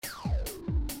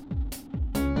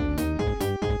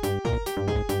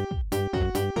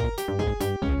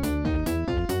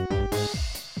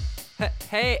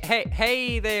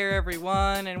Hey there,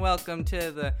 everyone, and welcome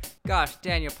to the Gosh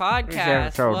Daniel podcast.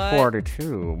 Episode What?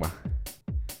 42.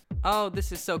 Oh,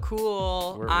 this is so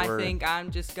cool. I think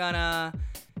I'm just gonna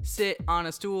sit on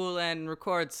a stool and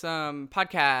record some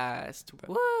podcast.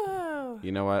 Whoa.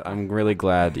 You know what? I'm really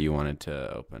glad you wanted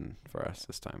to open for us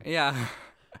this time. Yeah.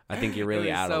 I think you really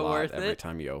was add so a lot worth every it.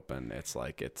 time you open. It's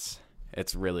like it's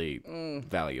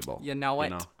valuable. You know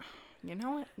what? You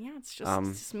know what? Yeah, it's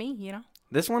just me, you know?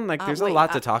 This one, like, there's a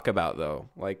lot to talk about, though.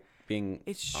 Like, being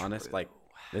honest, true. like,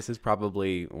 this is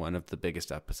probably one of the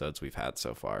biggest episodes we've had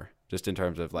so far, just in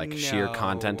terms of like sheer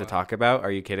content to talk about.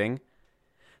 Are you kidding?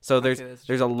 So there's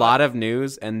a lot of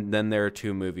news, and then there are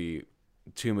two movies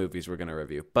we're gonna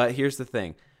review. But here's the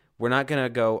thing: we're not gonna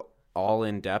go all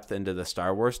in depth into the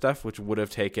Star Wars stuff, which would have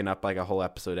taken up like a whole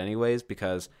episode anyways.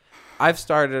 Because I've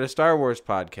started a Star Wars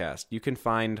podcast. You can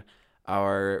find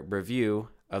our review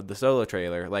of the Solo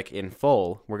trailer like in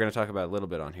full. We're gonna talk about a little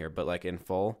bit on here, but like in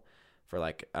full for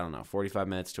like, I don't know, 45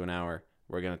 minutes to an hour.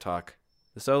 We're gonna talk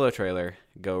the Solo trailer,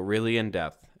 go really in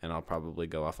depth, and I'll probably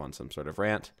go off on some sort of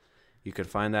rant. You can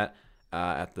find that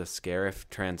at the Scarif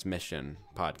Transmission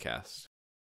podcast.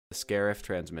 The Scarif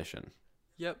Transmission.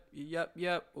 Yep.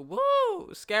 Woo!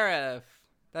 Scarif.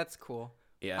 That's cool.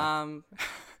 Yeah.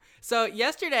 So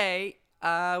yesterday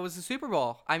was the Super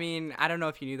Bowl. I mean, I don't know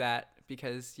if you knew that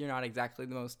because you're not exactly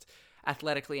the most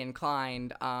athletically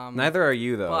inclined. Neither are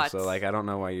you, though. but- So, like, I don't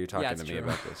know why you're talking to it's me true.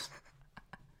 about this.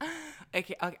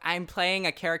 Okay, I'm playing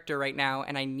a character right now,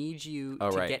 and I need you to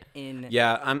right. get in.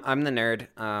 Yeah, I'm the nerd.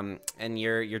 And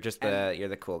you're just you're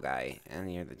the cool guy,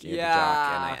 and you're the jock,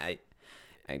 Yeah.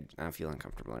 and I feel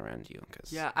uncomfortable around you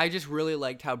because Yeah, I just really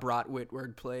liked how Brat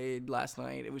Whitward played last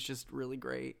night. It was just really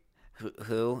great.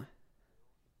 Who?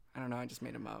 I don't know. I just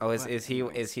made him up. Oh, but is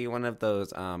he one of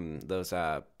those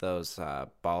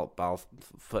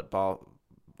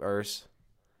footballers?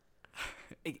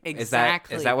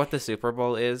 Exactly. Is that what the Super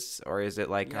Bowl is, or is it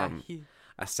like Yeah,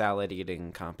 a salad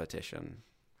eating competition?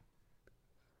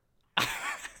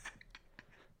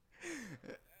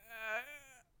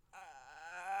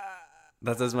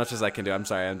 That's as much as I can do. I'm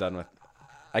sorry, I'm done with.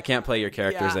 I can't play your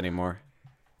characters Yeah. anymore.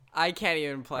 I can't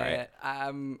even play Right.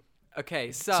 it.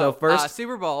 Okay, So so first-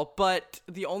 Super Bowl, but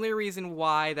the only reason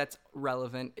why that's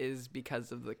relevant is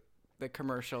because of the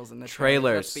commercials and the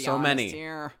Trailers, Let's be so honest many.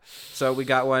 here. So we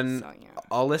got one. So, yeah.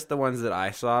 I'll list the ones that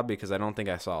I saw because I don't think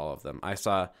I saw all of them. I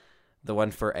saw the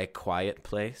one for A Quiet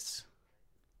Place.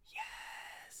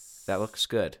 Yes. That looks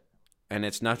good. And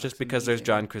it's not just because there's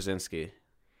John Krasinski.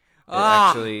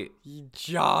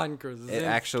 John Krasinski. It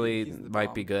actually he's the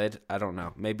might be bomb. good. I don't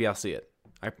know. Maybe I'll see it.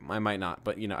 I might not,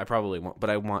 but I probably won't.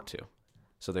 But I want to.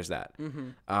 So there's that.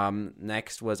 Mm-hmm.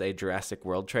 Next was a Jurassic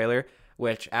World trailer,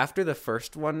 which after the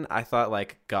first one, I thought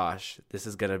like, gosh, this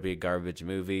is gonna be a garbage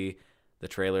movie. The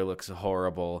trailer looks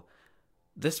horrible.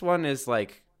 This one is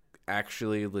like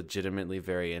actually legitimately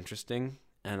very interesting,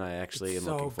 and I actually am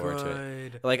looking forward to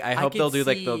it. Like I hope they'll do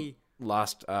like the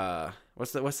Lost.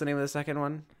 What's the name of the second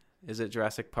one? Is it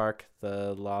Jurassic Park: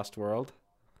 The Lost World?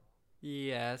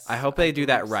 Yes. I hope they do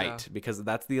that believe right so. because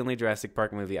that's the only Jurassic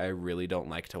Park movie I really don't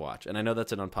like to watch. And I know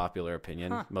that's an unpopular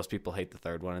opinion. Huh. Most people hate the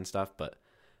third one and stuff, but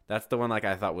that's the one like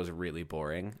I thought was really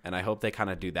boring. And I hope they kind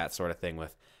of do that sort of thing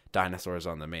with dinosaurs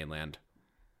on the mainland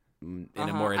in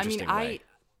a more interesting way.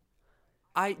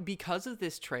 I because of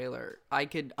this trailer, I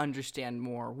could understand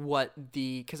more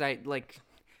because I like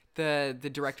the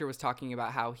director was talking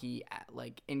about how he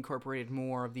like incorporated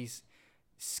more of these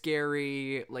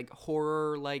scary like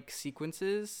horror like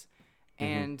sequences,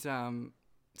 and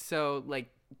so like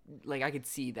I could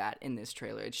see that in this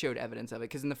trailer. It showed evidence of it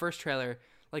because in the first trailer,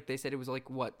 like they said, it was like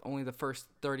only the first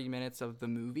 30 minutes of the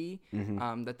movie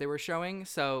that they were showing.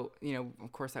 So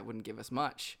of course that wouldn't give us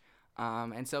much.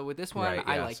 And so with this one, Right,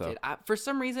 I yeah, liked so- it. For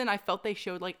some reason, I felt they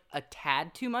showed like a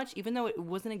tad too much, even though it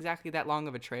wasn't exactly that long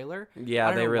of a trailer. Yeah, I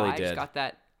don't they know really why. I just did. got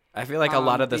that. I feel like a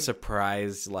lot of the they-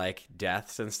 surprise like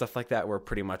deaths and stuff like that were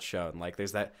pretty much shown. Like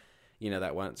there's that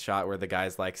that one shot where the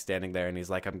guy's like standing there and he's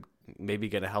like, I'm maybe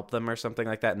gonna help them or something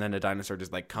like that, and then a dinosaur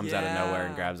just like comes out of nowhere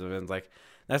and Yeah. grabs him, and it's like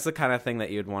that's the kind of thing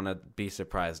that you'd want to be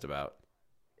surprised about.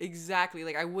 Exactly.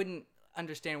 Like I wouldn't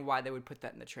understand why they would put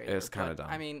that in the trailer. It's kinda but, dumb.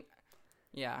 I mean,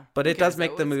 yeah. But it Who cares, does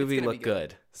make though? the It's movie gonna be look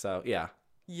good. So yeah.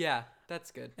 Yeah,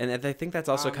 that's good. And I think that's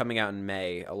also Um, coming out in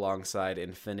May alongside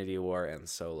Infinity War and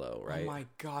Solo, right? Oh my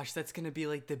gosh, that's gonna be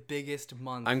like the biggest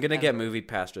month. I'm gonna get ever. Movie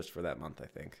Pass just for that month, I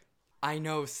think. I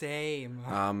know,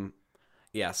 same.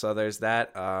 Yeah, so there's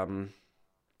that.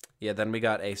 Yeah, then we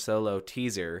got a Solo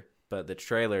teaser, but the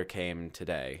trailer came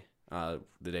today. The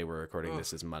day we're recording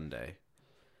this is Monday.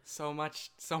 So much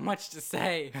to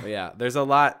say. Yeah, there's a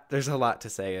lot to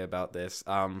say about this.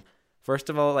 First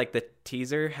of all, like the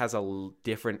teaser has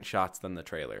different shots than the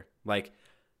trailer. Like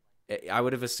I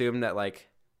would have assumed that like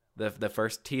the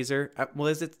first teaser,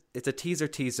 it's a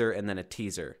teaser and then a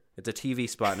teaser. It's a TV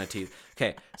spot and a teaser.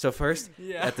 Okay, so first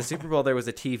at the Super Bowl there was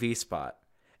a TV spot,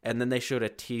 and then they showed a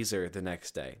teaser the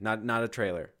next day. Not a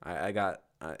trailer.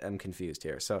 I'm confused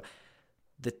here. So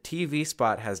the TV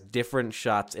spot has different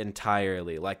shots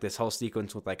entirely. Like this whole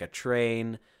sequence with like a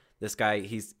train. This guy,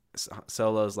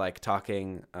 Solo's like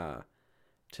talking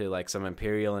to like some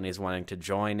Imperial, and he's wanting to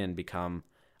join and become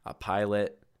a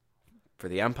pilot for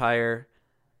the Empire,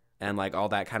 and like all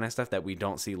that kind of stuff that we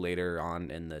don't see later on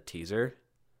in the teaser.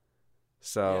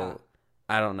 So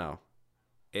I don't know.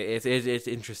 It's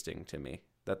interesting to me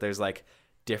that there's like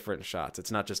different shots.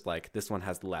 It's not just like this one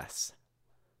has less.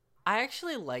 I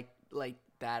actually like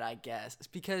that, I guess, it's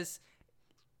because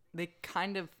they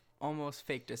kind of almost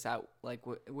faked us out, like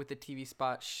with the TV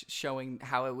spot showing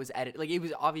how it was edited. Like it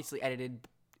was obviously edited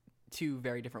two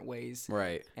very different ways,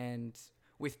 right? And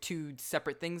with two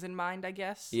separate things in mind, I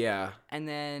guess. Yeah. And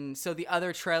then so the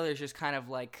other trailer is just kind of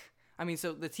like, I mean,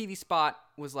 so the TV spot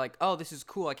was like, oh, this is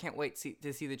cool. I can't wait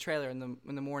to see the trailer in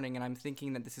the morning, and I'm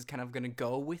thinking that this is kind of gonna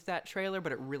go with that trailer,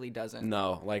 but it really doesn't.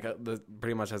 No, like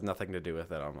pretty much has nothing to do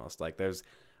with it. Almost like there's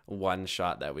one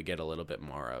shot that we get a little bit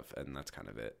more of, and that's kind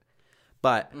of it.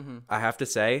 But I have to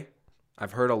say,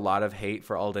 I've heard a lot of hate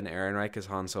for Alden Ehrenreich as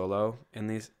Han Solo in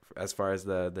these, as far as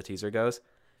the teaser goes.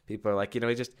 People are like,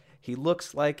 he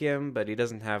looks like him, but he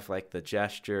doesn't have like the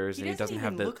gestures, and he doesn't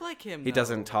have the look like him. He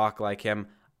doesn't talk like him.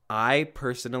 I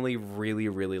personally really,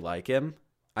 really like him.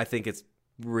 I think it's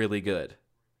really good.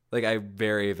 Like I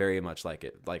very, very much like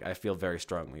it. Like I feel very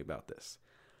strongly about this.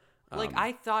 Like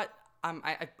I thought,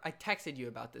 I texted you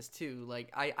about this too.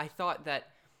 Like I thought that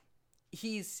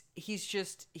he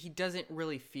doesn't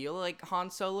really feel like Han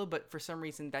Solo, but for some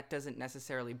reason that doesn't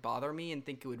necessarily bother me and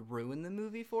think it would ruin the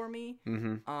movie for me.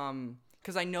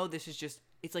 Because I know this is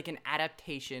it's like an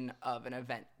adaptation of an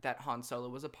event that Han Solo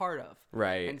was a part of.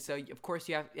 Right. And so of course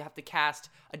you have to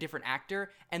cast a different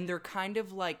actor, and they're kind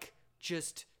of like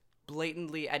just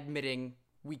blatantly admitting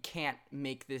we can't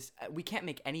make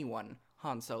anyone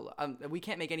Han Solo. We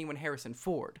can't make anyone Harrison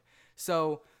Ford.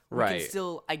 So we can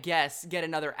still, I guess, get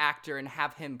another actor and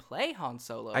have him play Han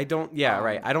Solo. I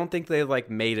don't think they like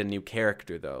made a new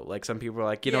character though. Like some people are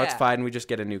like, it's fine, we just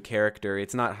get a new character.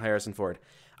 It's not Harrison Ford.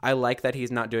 I like that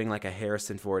he's not doing like a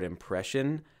Harrison Ford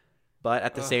impression, but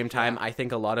at the same time, I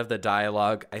think a lot of the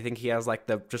dialogue, I think he has like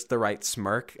just the right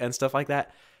smirk and stuff like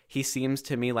that. He seems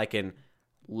to me like an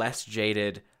less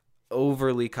jaded,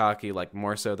 overly cocky, like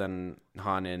more so than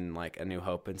Han in like A New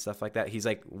Hope and stuff like that. He's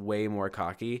like way more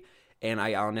cocky. And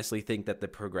I honestly think that the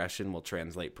progression will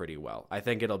translate pretty well. I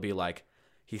think it'll be like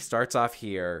he starts off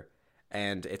here,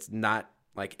 and it's not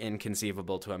like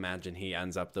inconceivable to imagine he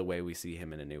ends up the way we see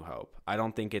him in A New Hope. I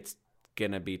don't think it's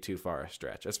going to be too far a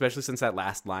stretch, especially since that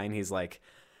last line, he's like,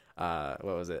 what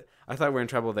was it? I thought we were in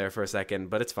trouble there for a second,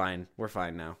 but it's fine. We're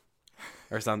fine now.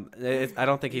 Or something. I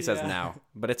don't think he says now,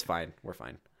 but it's fine. We're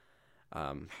fine.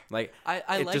 Like I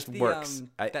it like just works.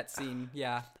 That scene,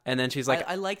 yeah. And then she's like,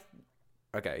 I like.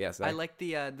 Okay, yes. I like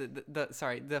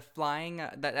the flying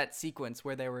that sequence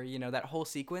where they were, that whole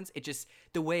sequence. It just,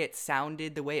 the way it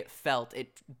sounded, the way it felt,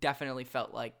 it definitely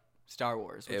felt like Star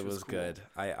Wars. Which it was cool. Good.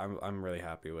 I'm really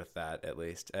happy with that, at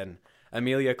least. And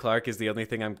Emilia Clarke is the only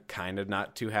thing I'm kind of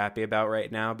not too happy about right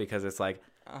now, because it's like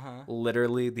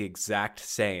literally the exact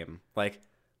same. Like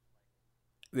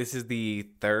this is the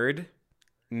third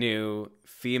new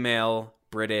female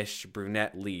British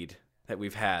brunette lead that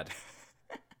we've had.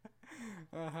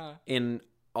 In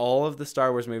all of the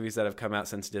Star Wars movies that have come out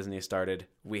since Disney started,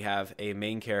 we have a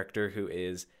main character who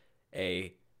is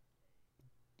a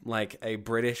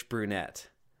British brunette.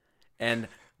 And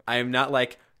I'm not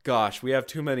like, gosh, we have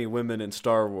too many women in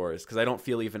Star Wars, because I don't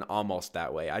feel even almost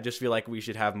that way. I just feel like we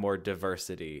should have more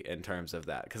diversity in terms of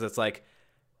that, because it's like,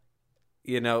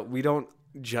 we don't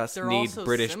just need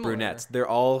British brunettes. They're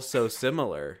all so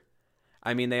similar.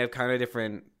 I mean, they have kind of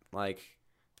different, like,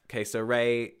 okay, so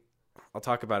Rey, I'll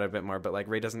talk about it a bit more, but like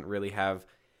Rey doesn't really have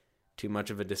too much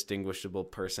of a distinguishable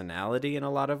personality in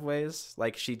a lot of ways.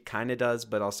 Like she kind of does,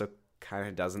 but also kind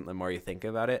of doesn't the more you think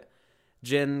about it.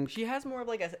 Jyn, she has more of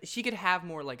like she could have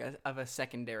more like of a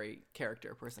secondary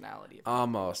character personality.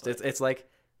 Almost. It's like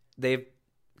they've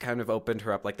kind of opened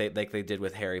her up like they did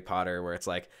with Harry Potter, where it's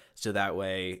like, so that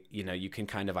way, you can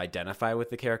kind of identify with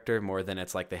the character more than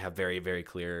it's like they have very, very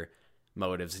clear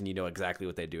motives and you know exactly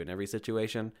what they do in every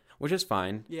situation, which is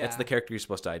fine. Yeah. It's the character you're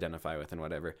supposed to identify with and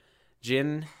whatever.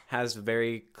 Jin has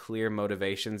very clear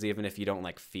motivations, even if you don't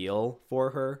like feel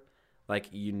for her, like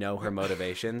you know her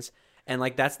motivations, and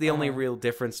like that's the only real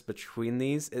difference between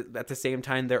these. At the same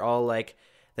time, they're all like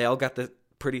they all got the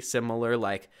pretty similar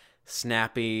like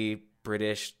snappy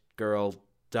British girl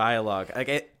dialogue.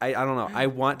 Like I don't know. I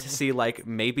want to see like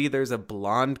maybe there's a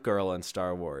blonde girl in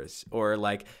Star Wars, or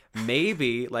like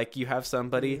maybe like you have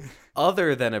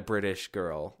other than a British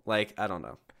girl. Like I don't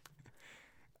know.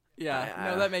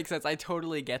 Yeah, no, that makes sense. I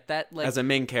totally get that. Like as a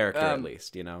main character, at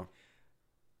least, you know.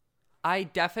 I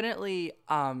definitely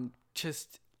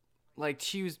just like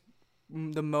she was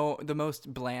the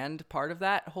most bland part of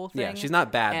that whole thing. Yeah, she's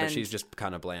not bad, but she's just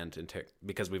kind of bland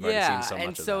because we've already seen so much of that.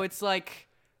 And so it's like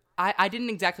I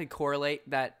didn't exactly correlate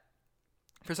that.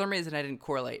 For some reason, I didn't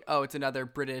correlate. Oh, it's another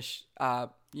British,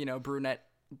 brunette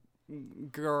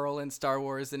girl in Star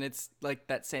Wars, and it's like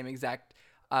that same exact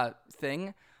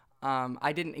thing.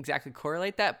 I didn't exactly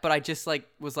correlate that, but I just like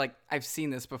was like, I've seen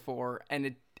this before,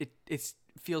 and it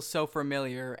feels so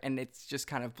familiar, and it's just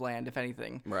kind of bland, if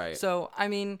anything. Right. So, I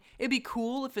mean, it'd be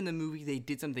cool if in the movie they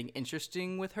did something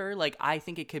interesting with her. Like, I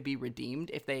think it could be redeemed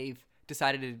if they've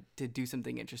decided to do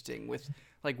something interesting with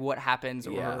like what happens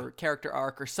or her character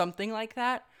arc or something like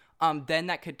that. Then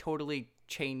that could totally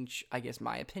change, I guess,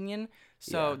 my opinion.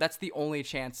 So that's the only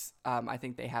chance I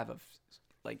think they have of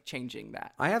like changing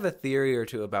that. I have a theory or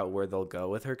two about where they'll go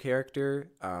with her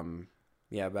character.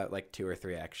 About like 2 or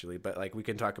 3 actually, but like we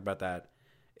can talk about that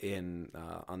in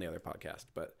on the other podcast.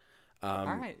 But all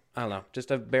right, I don't know.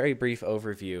 Just a very brief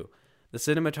overview. The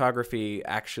cinematography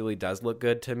actually does look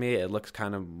good to me. It looks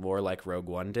kind of more like Rogue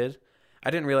One did. I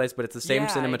didn't realize, but it's the same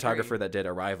cinematographer that did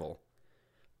Arrival.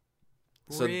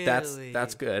 So really?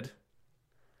 that's good.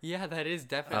 Yeah, that is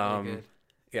definitely good.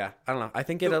 Yeah, I don't know. I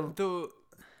think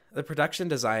the production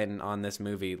design on this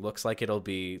movie looks like it'll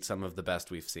be some of the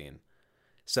best we've seen.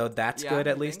 So that's good,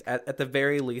 at least. At the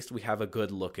very least, we have a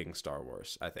good-looking Star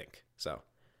Wars, I think. So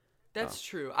that's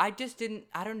true. I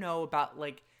don't know about,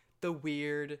 like, the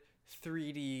weird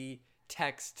 3D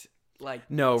text, like,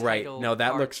 no, right. No,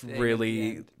 that looks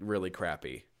really, really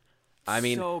crappy. I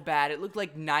mean, so bad. It looked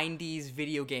like 90s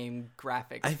video game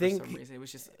graphics for some reason. It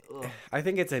was just, ugh. I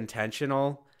think it's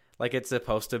intentional. Like, it's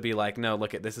supposed to be like, no,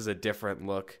 look, this is a different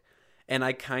look. And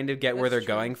I kind of get where they're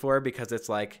going for, because it's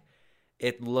like,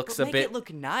 it looks a bit... Make it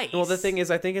look nice. Well, the thing is,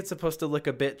 I think it's supposed to look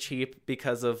a bit cheap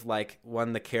because of, like,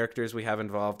 the characters we have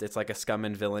involved. It's like a scum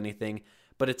and villainy thing.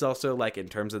 But it's also, like, in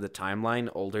terms of the timeline,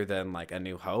 older than, like, A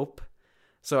New Hope.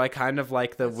 So I kind of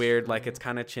like the weird, like, it's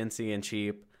kind of chintzy and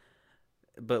cheap.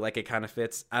 But, like, it kind of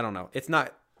fits. I don't know. It's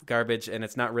not garbage, and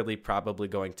it's not really probably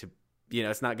going to...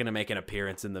 it's not going to make an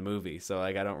appearance in the movie. So,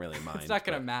 like, I don't really mind. It's not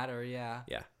going to matter, yeah.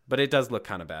 Yeah. But it does look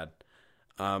kind of bad.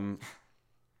 I don't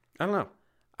know.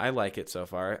 I like it so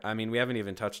far. I mean, we haven't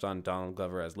even touched on Donald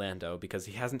Glover as Lando because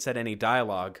he hasn't said any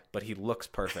dialogue, but he looks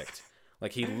perfect.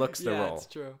 Like, he looks the role. Yeah, it's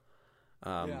true.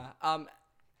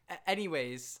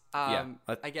 Anyways, I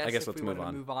guess let's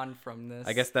move on from this.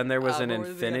 I guess then there was an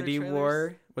Infinity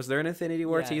War. Was there an Infinity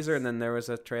War teaser, and then there was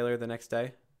a trailer the next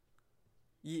day?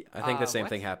 I think the same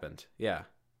thing happened. Yeah.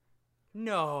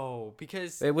 No,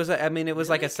 because it was. It was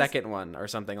like a second one or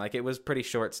something. Like, it was pretty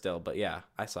short still, but yeah,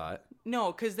 I saw it.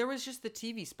 No, because there was just the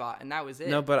TV spot, and that was it.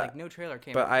 No, but like, no trailer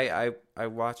came. But I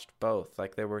watched both.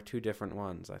 Like, there were 2 different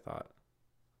ones, I thought.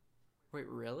 Wait,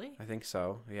 really? I think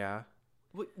so. Yeah.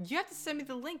 Well, you have to send me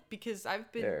the link because I've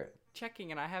been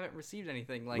checking and I haven't received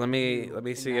anything. Like, let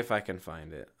me see if I can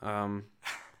find it.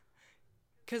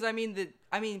 Because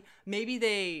maybe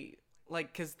they.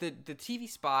 Like, because the TV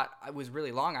spot was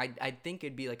really long. I think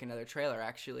it'd be like another trailer,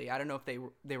 actually. I don't know if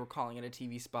they were calling it a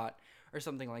TV spot or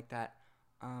something like that.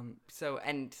 I'm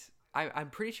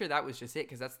pretty sure that was just it,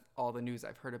 because that's all the news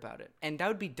I've heard about it. And that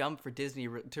would be dumb for Disney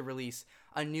to release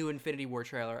a new Infinity War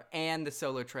trailer and the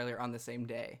Solo trailer on the same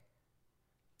day.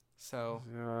 So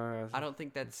I don't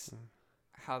think that's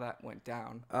how that went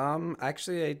down.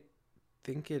 Actually, I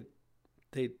think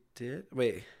they did.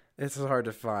 Wait. It's hard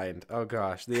to find. Oh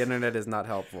gosh, the internet is not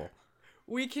helpful.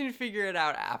 We can figure it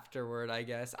out afterward, I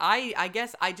guess. I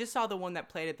guess I just saw the one that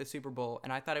played at the Super Bowl,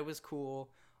 and I thought it was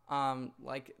cool.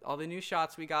 Like, all the new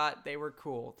shots we got, they were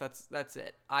cool. That's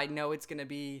it. I know it's gonna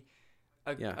be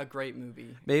a great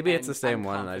movie. Maybe it's the same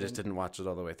one, and I just didn't watch it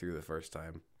all the way through the first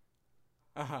time.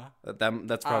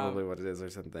 That's probably what it is, or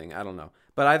something. I don't know.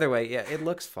 But either way, yeah, it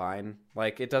looks fine.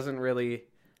 Like, it doesn't really.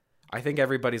 I think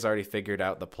everybody's already figured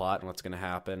out the plot and what's going to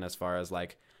happen, as far as,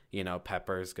 like,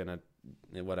 Pepper's going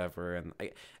to whatever. And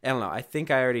I don't know. I think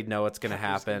I already know what's going to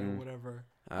happen. Whatever.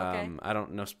 Okay. I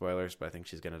don't know spoilers, but I think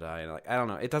she's going to die. And, like, I don't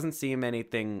know. It doesn't seem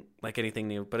anything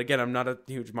new. But again, I'm not a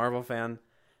huge Marvel fan.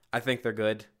 I think they're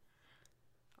good.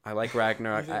 I like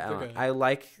Ragnarok. I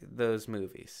like those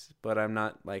movies, but I'm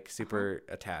not like super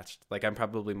attached. Like I'm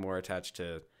probably more attached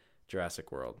to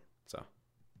Jurassic World. So.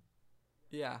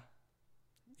 Yeah.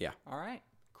 Yeah. All right.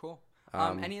 Cool.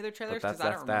 Any other trailers? Because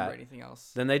I don't remember anything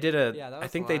else. Then they did I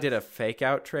think they did a fake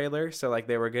out trailer. So like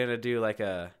they were gonna do like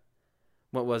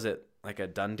what was it? Like a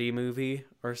Dundee movie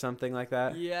or something like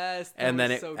that. Yes. And then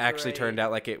it actually turned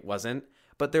out like it wasn't.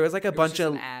 But there was like a bunch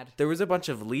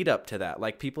of lead up to that.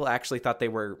 Like people actually thought they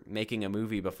were making a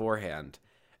movie beforehand,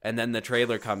 and then the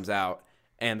trailer comes out,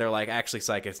 and they're like, "Actually,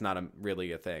 psych, it's not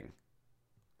really a thing."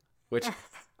 Which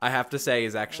I have to say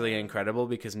is actually incredible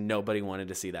because nobody wanted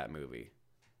to see that movie.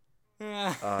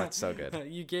 Oh, it's so good.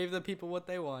 You gave the people what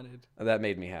they wanted. That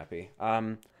made me happy.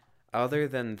 Other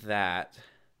than that,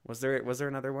 was there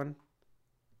another one?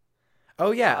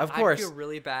 Oh yeah, of course. I feel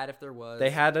really bad if there was.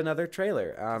 They had another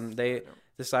trailer. They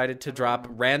decided to drop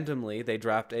randomly. They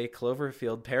dropped a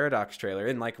Cloverfield Paradox trailer,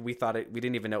 and like we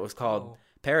didn't even know it was called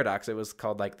Paradox. It was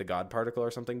called like the God Particle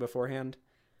or something beforehand.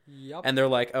 Yep. And they're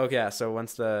like, oh yeah, so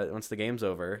once the game's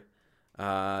over,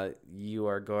 you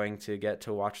are going to get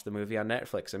to watch the movie on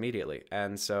Netflix immediately.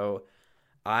 And so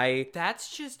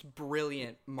that's just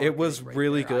brilliant. It was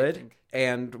really good,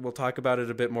 and we'll talk about it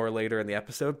a bit more later in the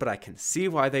episode. But I can see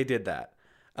why they did that.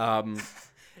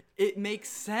 It makes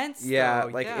sense. Yeah,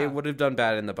 it would have done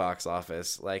bad in the box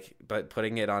office. But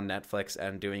putting it on Netflix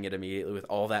and doing it immediately with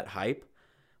all that hype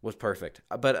was perfect.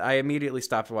 But I immediately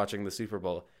stopped watching the Super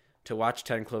Bowl to watch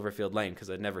 10 Cloverfield Lane because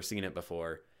I'd never seen it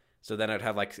before. So then I'd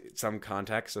have like some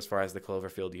context as far as the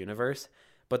Cloverfield universe.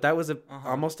 But that was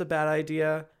almost a bad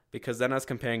idea because then I was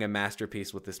comparing a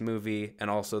masterpiece with this movie, and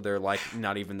also they're like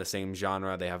not even the same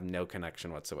genre. They have no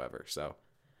connection whatsoever. So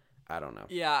I don't know.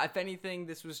 Yeah, if anything,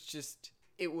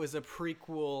 it was a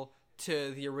prequel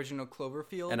to the original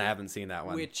Cloverfield. And I haven't seen that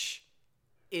one. Which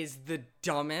is the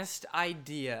dumbest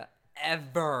idea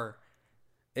ever.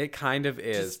 It kind of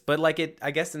is. But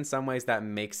I guess in some ways that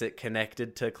makes it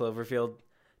connected to Cloverfield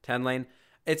 10 Lane.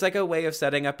 It's like a way of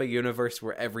setting up a universe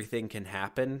where everything can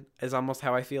happen is almost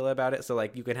how I feel about it. So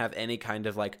like you can have any kind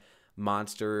of like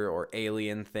monster or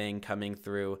alien thing coming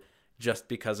through just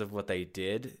because of what they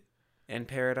did in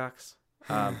Paradox.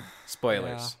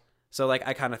 Spoilers. Yeah. So like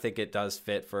I kind of think it does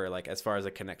fit for like as far as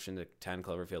a connection to 10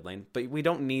 Cloverfield Lane, but we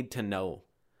don't need to know.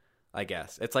 I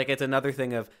guess it's like it's another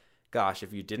thing of, gosh,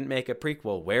 if you didn't make a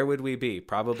prequel, where would we be?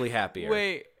 Probably happier.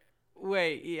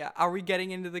 Wait, yeah. Are we getting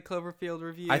into the Cloverfield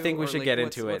review? I think we should get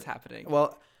into it. What's happening?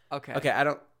 Well, okay.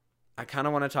 I kind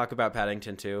of want to talk about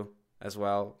Paddington 2 as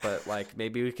well, but like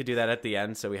maybe we could do that at the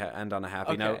end so we end on a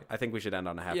happy note. I think we should end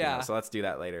on a happy note, so let's do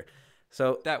that later.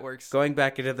 So that works. Going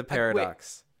back into the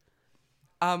Paradox.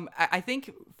 I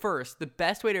think first, the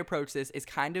best way to approach this is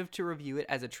kind of to review it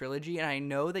as a trilogy, and I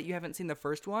know that you haven't seen the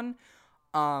first one,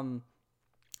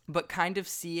 but kind of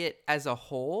see it as a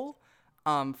whole,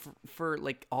 for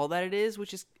like all that it is,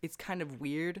 which is it's kind of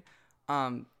weird,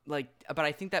 but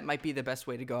I think that might be the best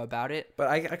way to go about it. But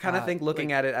I kind of think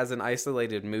looking at it as an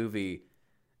isolated movie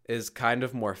is kind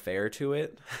of more fair to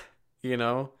it, you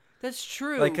know? That's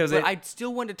true, but I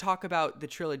still want to talk about the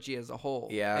trilogy as a whole.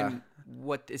 Yeah. And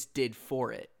what this did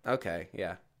for it. Okay,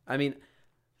 yeah. I mean,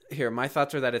 my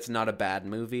thoughts are that it's not a bad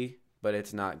movie, but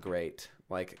it's not great.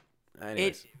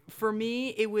 Anyways. For me,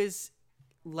 it was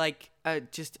like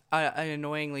just an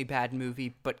annoyingly bad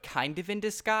movie, but kind of in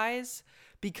disguise,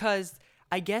 because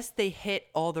I guess they hit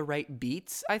all the right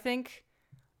beats, I think.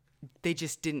 They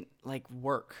just didn't,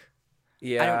 work.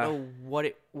 Yeah. I don't know what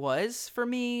it was for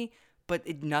me,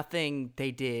 but nothing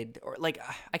they did, or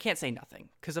I can't say nothing,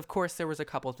 because of course there was a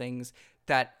couple things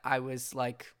that I was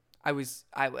I was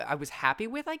happy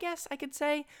with, I guess I could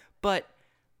say, but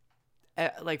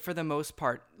for the most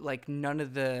part, none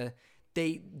of they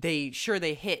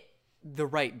hit the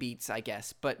right beats, I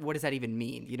guess, but what does that even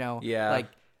mean, you know? Yeah.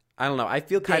 I don't know. I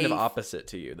feel kind of opposite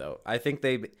to you though. I think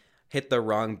they hit the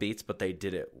wrong beats, but they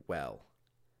did it well.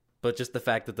 But just the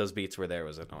fact that those beats were there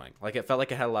was annoying. It felt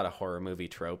like it had a lot of horror movie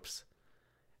tropes.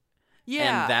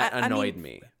 Yeah, and that annoyed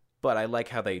me. But I like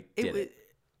how they did it.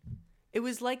 It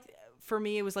was for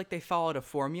me, it was like they followed a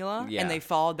formula, and they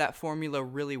followed that formula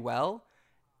really well.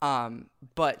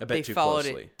 But they followed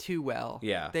it too well.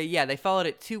 Yeah. They followed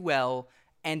it too well,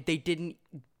 and they didn't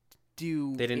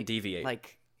deviate.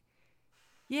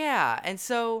 Yeah, and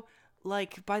so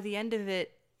by the end of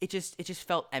it, it just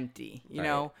felt empty, you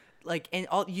know? And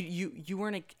all you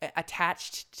weren't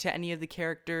attached to any of the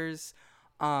characters.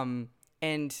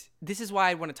 And this is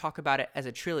why I want to talk about it as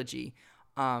a trilogy.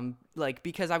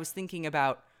 Because I was thinking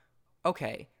about,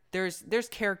 okay, there's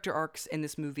character arcs in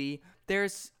this movie.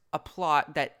 There's a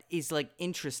plot that is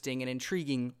interesting and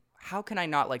intriguing. How can I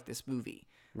not like this movie?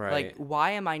 Right. Like,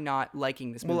 why am I not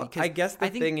liking this movie? Well, I guess the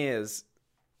thing is,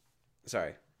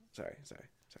 sorry.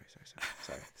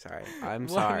 I'm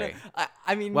sorry.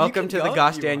 I mean, welcome to the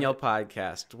Gosh Daniel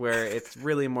podcast, where it's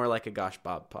really more like a Gosh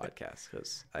Bob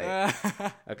podcast.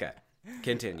 Okay,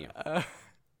 continue.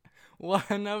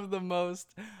 One of the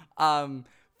most,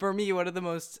 for me, one of the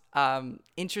most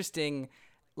interesting,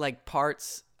 like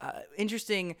parts, I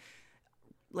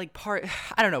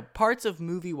don't know, parts of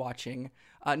movie watching.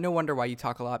 No wonder why you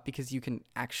talk a lot, because you can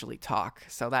actually talk,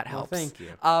 so that helps. Well, thank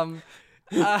you.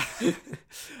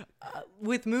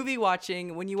 With movie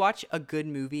watching, when you watch a good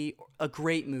movie, a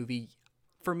great movie,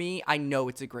 for me, I know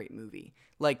it's a great movie.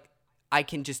 Like, I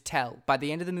can just tell by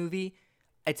the end of the movie,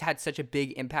 it's had such a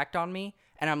big impact on me,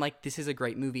 and I'm like, this is a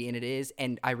great movie, and it is,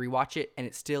 and I rewatch it, and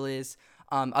it still is.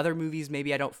 Other movies,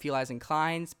 maybe I don't feel as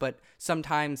inclined, but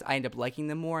sometimes I end up liking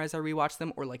them more as I rewatch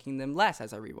them, or liking them less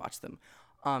as I rewatch them.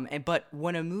 But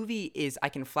when a movie is, I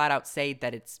can flat out say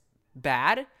that it's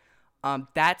bad,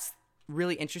 that's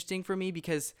really interesting for me,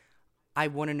 because I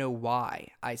want to know why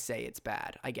I say it's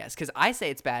bad, I guess, because I say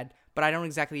it's bad, but I don't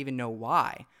exactly even know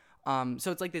why.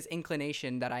 So it's like this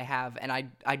inclination that I have, and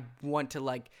I want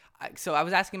to so I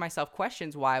was asking myself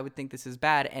questions why I would think this is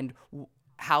bad, and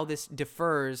how this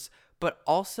differs, but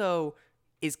also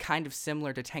is kind of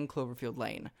similar to 10 Cloverfield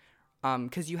Lane,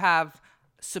 because you have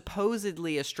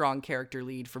supposedly a strong character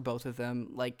lead for both of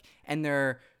them, and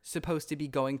they're supposed to be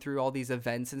going through all these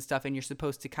events and stuff, and you're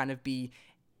supposed to kind of be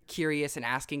curious and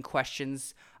asking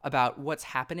questions about what's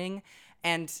happening.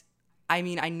 And I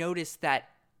mean, I noticed that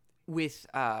with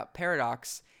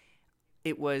Paradox,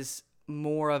 it was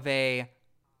more of a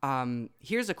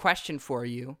here's a question for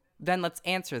you, then let's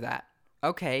answer that.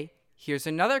 Okay, here's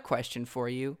another question for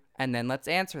you, and then let's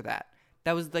answer that.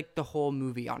 That was like the whole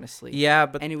movie, honestly. Yeah,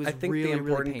 but and it was I think really, the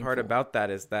important really part about that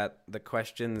is that the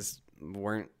questions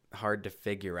weren't hard to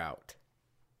figure out.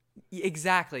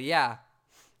 Exactly, yeah.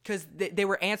 Because they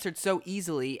were answered so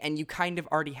easily, and you kind of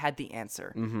already had the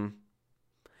answer. Mm-hmm.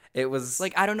 It was...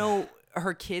 Like, I don't know,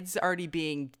 her kids already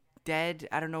being dead,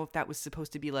 I don't know if that was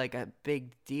supposed to be, like, a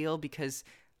big deal, because,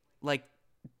 like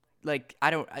I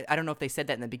don't know if they said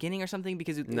that in the beginning or something,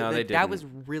 because they didn't. That was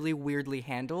really weirdly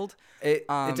handled. It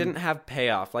didn't have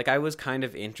payoff. Like, I was kind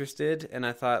of interested, and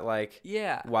I thought,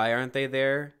 yeah, why aren't they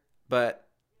there? But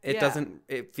it doesn't.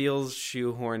 It feels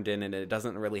shoehorned in, and it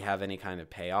doesn't really have any kind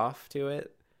of payoff to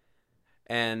it.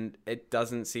 And it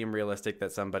doesn't seem realistic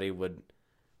that somebody would,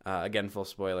 again, full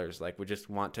spoilers, would just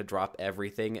want to drop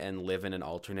everything and live in an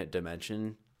alternate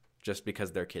dimension just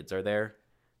because their kids are there.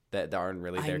 That aren't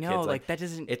really their kids. I know, that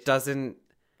doesn't... It doesn't...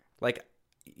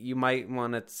 you might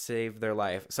want to save their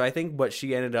life. So I think what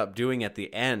she ended up doing at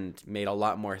the end made a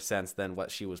lot more sense than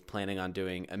what she was planning on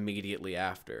doing immediately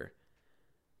after.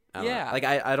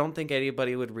 I don't think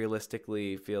anybody would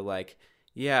realistically feel like,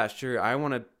 yeah, sure, I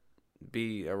want to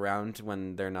be around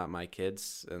when they're not my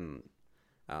kids. And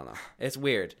I don't know. It's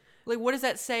weird. What does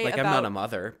that say about... I'm not a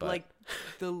mother, but...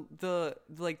 the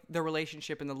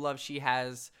relationship and the love she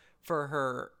has for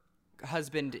her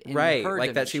husband in right, her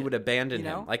dimension, that she would abandon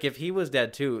him. If he was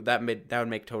dead too, that would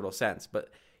make total sense. But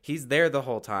he's there the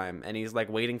whole time, and he's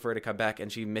waiting for her to come back,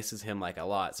 and she misses him a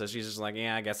lot. So she's just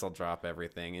yeah, I guess I'll drop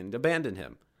everything and abandon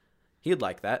him. He'd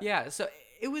like that. Yeah. So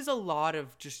it was a lot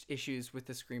of just issues with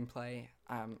the screenplay.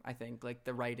 I think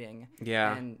the writing,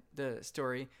 and the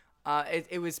story.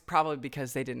 It was probably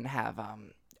because they didn't have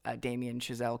Damien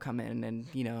Chazelle come in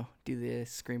and do the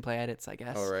screenplay edits, I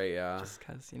guess. Oh right, yeah. Just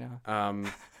because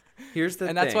Here's the thing.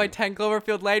 And that's why 10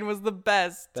 Cloverfield Lane was the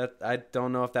best. That I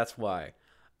don't know if that's why.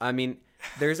 I mean,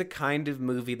 there's a kind of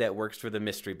movie that works for the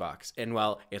mystery box, and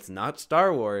while it's not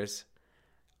Star Wars,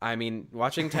 I mean,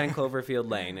 watching 10 Cloverfield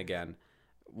Lane again,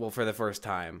 well, for the first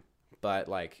time, but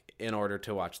in order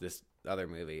to watch this other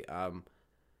movie,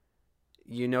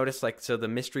 you notice so the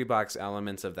mystery box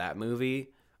elements of that movie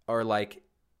are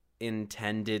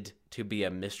intended to be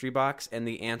a mystery box, and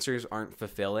the answers aren't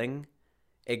fulfilling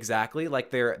exactly.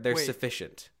 They're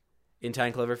sufficient. In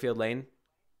 10 Cloverfield Lane,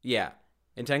 yeah,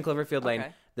 in 10 Cloverfield Lane,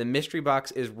 the mystery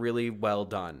box is really well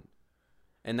done,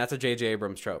 and that's a J.J.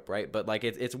 Abrams trope, right? But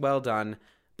it's well done,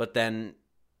 but then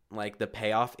the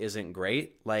payoff isn't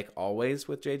great, always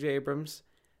with J.J. Abrams.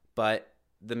 But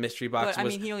the mystery box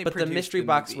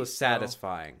was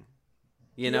satisfying.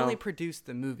 He only produced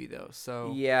the movie, though,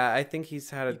 so... Yeah, I think he's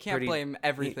had a pretty... You can't blame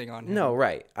everything on him. No,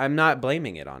 right. I'm not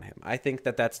blaming it on him. I think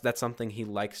that's something he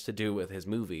likes to do with his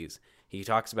movies. He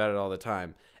talks about it all the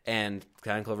time. And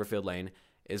 10 Cloverfield Lane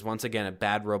is, once again, a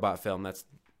bad robot film that's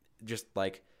just,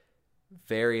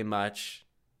 very much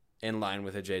in line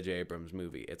with a J.J. Abrams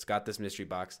movie. It's got this mystery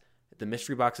box. The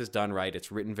mystery box is done right.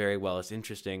 It's written very well. It's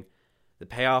interesting. The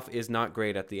payoff is not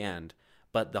great at the end,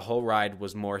 but the whole ride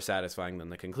was more satisfying than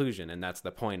the conclusion, and that's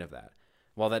the point of that.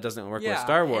 While that doesn't work with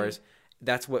Star Wars,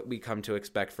 that's what we come to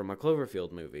expect from a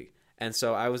Cloverfield movie. And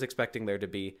so I was expecting there to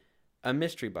be a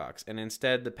mystery box, and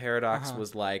instead the paradox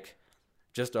was like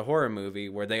just a horror movie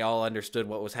where they all understood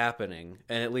what was happening,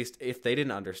 and at least if they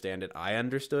didn't understand it, I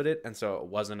understood it, and so it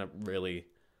wasn't really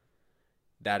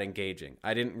that engaging.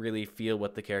 I didn't really feel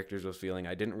what the characters was feeling.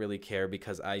 I didn't really care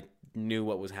because I knew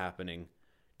what was happening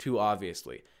too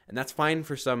obviously. And that's fine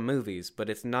for some movies, but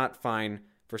it's not fine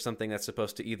for something that's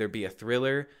supposed to either be a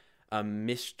thriller, a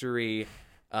mystery,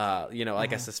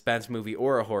 like a suspense movie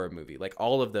or a horror movie. Like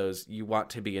all of those, you want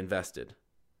to be invested.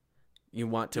 You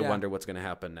want to wonder what's going to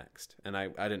happen next. And I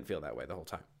didn't feel that way the whole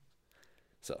time.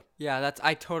 So yeah,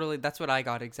 that's what I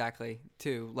got exactly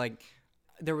too. Like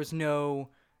there was no,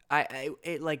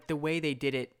 it like the way they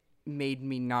did it made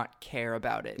me not care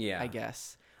about it. Yeah, I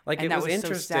guess. Like and it was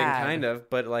interesting, so kind of,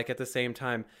 but like at the same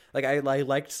time, like I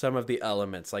liked some of the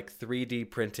elements, like 3D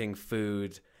printing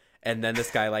food, and then this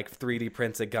guy like 3D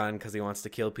prints a gun because he wants to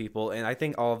kill people, and I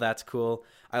think all of that's cool.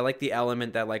 I like the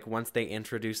element that like once they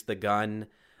introduce the gun,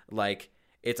 like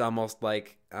it's almost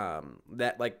like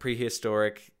that like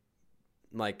prehistoric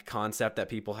like concept that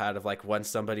people had of like once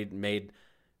somebody made,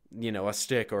 a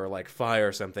stick or like fire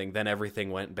or something, then everything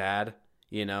went bad,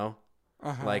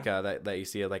 like that you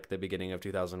see at like the beginning of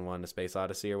 2001 A Space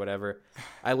Odyssey or whatever.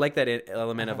 I like that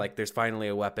element of like there's finally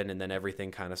a weapon and then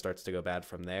everything kind of starts to go bad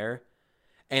from there.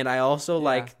 And I also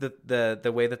like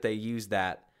the way that they use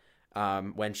that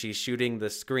when she's shooting the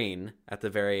screen at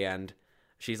the very end.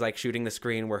 She's like shooting the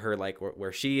screen where her like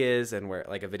where she is and where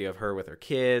like a video of her with her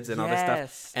kids and all this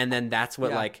stuff. And then that's what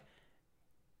like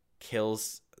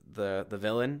kills the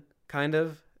villain kind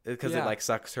of because it like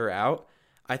sucks her out.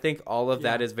 I think all of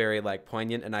that is very like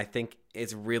poignant, and I think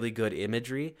it's really good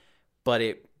imagery, but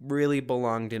it really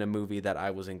belonged in a movie that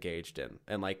I was engaged in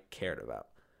and like cared about.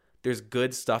 There's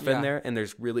good stuff in there, and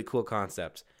there's really cool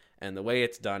concepts, and the way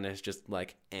it's done is just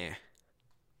like, I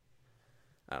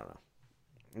don't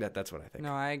know. That's what I think.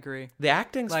 No, I agree. The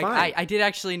acting's fine. I did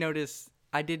actually notice.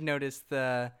 I did notice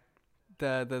the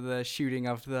shooting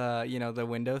of the the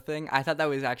window thing. I thought that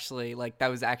was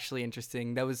actually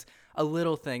interesting. That was a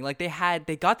little thing. Like they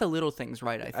got the little things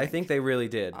right. I think they really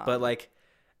did. But like,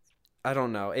 I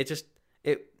don't know.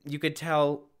 You could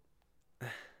tell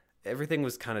everything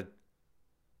was kind of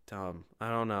dumb. I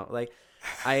don't know. Like,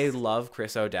 I love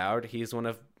Chris O'Dowd. He's one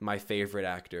of my favorite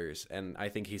actors, and I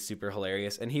think he's super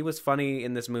hilarious. And he was funny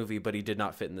in this movie, but he did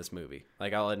not fit in this movie.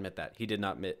 Like, I'll admit that he did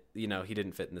not he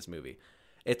didn't fit in this movie.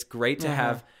 It's great to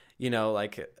have,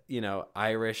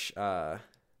 Irish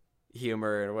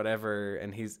humor or whatever,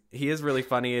 and he is really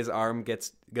funny. His arm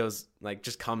goes like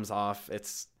just comes off.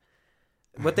 It's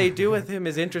what they do with him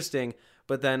is interesting,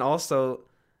 but then also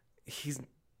he's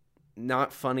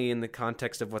not funny in the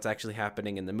context of what's actually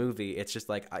happening in the movie. It's just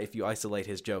like if you isolate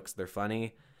his jokes, they're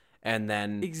funny, and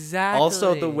then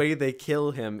also the way they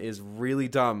kill him is really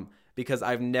dumb. Because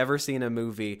I've never seen a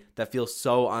movie that feels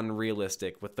so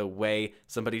unrealistic with the way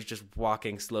somebody's just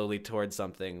walking slowly towards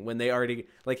something when they already,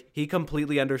 like, he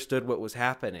completely understood what was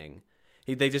happening.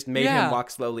 They just made him walk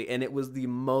slowly, and it was the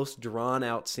most drawn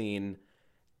out scene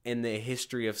in the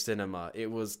history of cinema.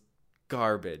 It was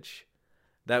garbage.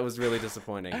 That was really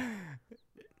disappointing.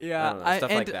 Stuff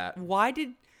like that. Why did,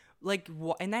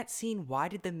 in that scene, why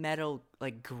did the metal,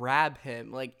 grab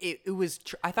him? Like, it was,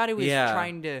 I thought it was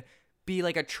trying to be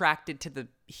attracted to the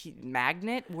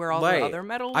magnet where all the other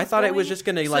metal was I thought going. It was just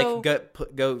gonna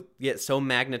go get so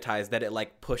magnetized that it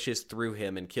pushes through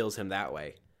him and kills him that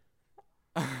way.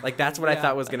 That's what I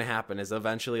thought was gonna happen, is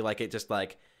eventually it just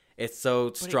it's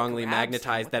so strongly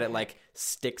magnetized that it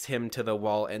sticks him to the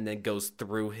wall and then goes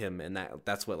through him, and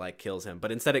that's what kills him.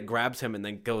 But instead it grabs him and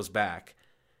then goes back,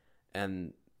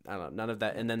 and I don't know, none of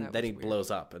that. And then he blows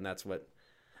up, and that's what,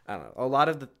 I don't know. A lot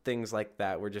of the things like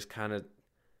that were just kind of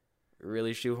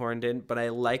really shoehorned in, but I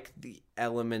like the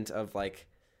element of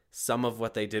some of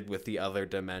what they did with the other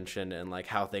dimension and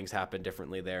how things happen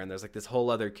differently there. And there's this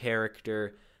whole other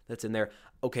character that's in there.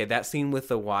 Okay, that scene with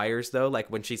the wires though,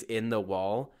 when she's in the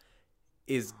wall,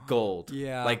 is gold.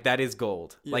 Yeah, that is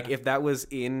gold. Yeah. If that was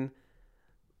in,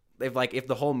 if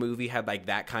the whole movie had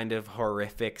that kind of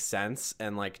horrific sense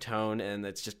and tone, and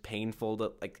it's just painful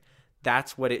to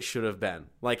that's what it should have been.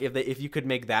 If you could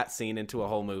make that scene into a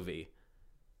whole movie.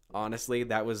 Honestly,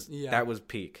 that was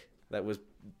peak. That was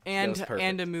perfect.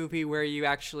 And a movie where you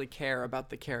actually care about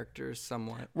the characters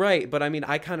somewhat. Right, but I mean,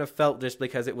 I kind of felt, just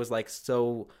because it was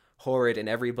so horrid and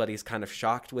everybody's kind of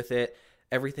shocked with it,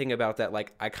 everything about that,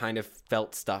 I kind of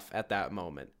felt stuff at that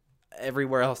moment.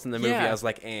 Everywhere else in the movie, I was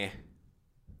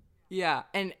Yeah,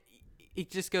 and it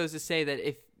just goes to say that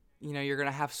if you're gonna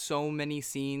have so many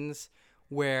scenes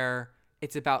where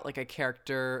it's about like a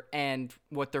character and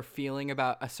what they're feeling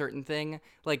about a certain thing,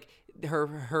 like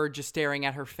her just staring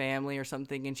at her family or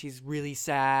something, and she's really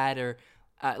sad, or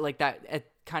like that at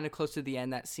kind of close to the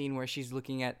end, that scene where she's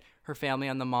looking at her family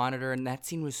on the monitor, and that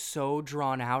scene was so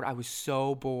drawn out. I was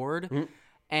so bored. Mm-hmm.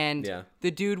 And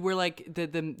the dude where like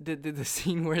the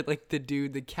scene where like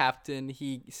the captain,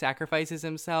 he sacrifices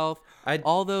himself.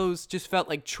 All those just felt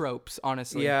like tropes,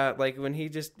 honestly. Yeah, like when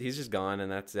he's just gone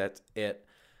and that's it.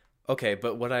 Okay,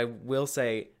 but what I will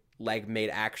say like made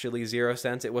actually zero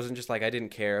sense. It wasn't just like I didn't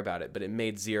care about it, but it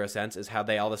made zero sense is how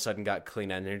they all of a sudden got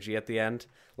clean energy at the end.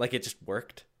 Like it just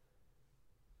worked.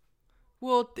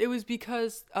 Well, it was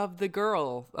because of the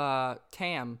girl,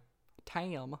 Tam.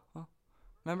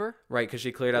 Remember? Right, because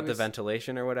she cleared out the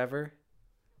ventilation or whatever?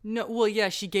 No, well, yeah,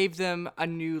 she gave them a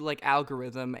new, like,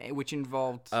 algorithm, which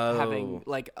involved having,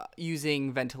 like,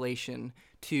 using ventilation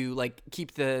to, like,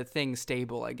 keep the thing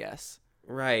stable, I guess.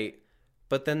 Right.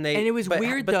 But then they... And it was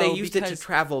weird, but though, they used it to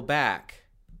travel back.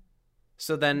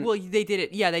 So then... Well, they did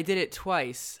it. Yeah, they did it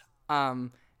twice. They went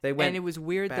and it was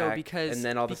weird, back, though, because... And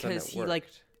then all of a sudden it worked. Like,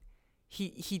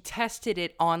 he tested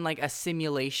it on, like, a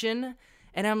simulation...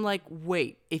 And I'm like,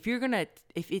 wait, if you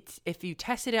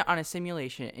tested it on a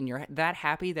simulation and you're that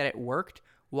happy that it worked,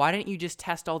 why didn't you just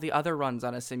test all the other runs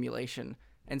on a simulation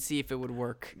and see if it would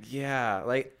work? Yeah,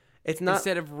 like it's not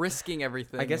instead of risking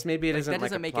everything. I guess maybe it isn't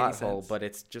like a plot hole, but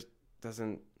it's just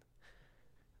doesn't.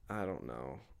 I don't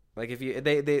know. Like if you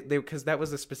they because that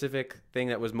was a specific thing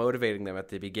that was motivating them at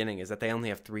the beginning is that they only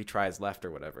have 3 tries left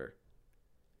or whatever.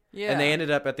 Yeah, and they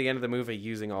ended up at the end of the movie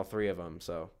using all 3 of them.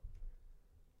 So.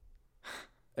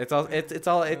 It's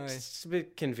a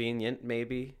bit convenient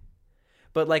maybe,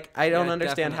 but like I don't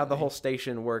understand how the whole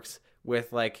station works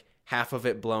with like half of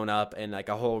it blown up and like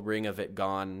a whole ring of it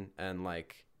gone and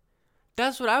like.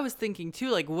 That's what I was thinking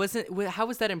too. Like, how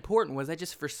was that important? Was that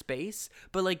just for space?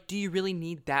 But like, do you really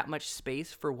need that much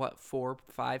space for what 4,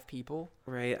 5 people?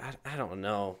 Right. I don't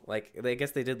know. Like, I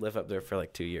guess they did live up there for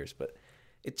like 2 years, but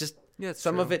it just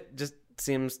some of it just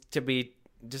seems to be.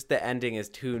 Just the ending is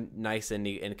too nice and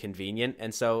neat and convenient.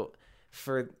 And so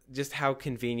for just how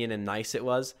convenient and nice it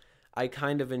was, I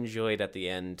kind of enjoyed at the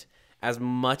end as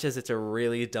much as it's a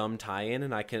really dumb tie-in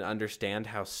and I can understand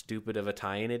how stupid of a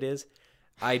tie-in it is.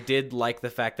 I did like the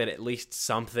fact that at least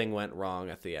something went wrong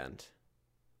at the end.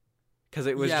 Cause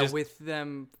it was just with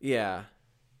them. Yeah.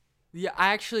 Yeah. I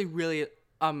actually really,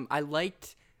 I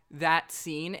liked that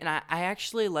scene and I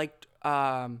actually liked,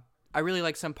 I really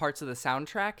like some parts of the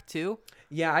soundtrack too.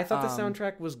 Yeah, I thought the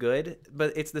soundtrack was good,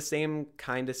 but it's the same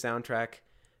kind of soundtrack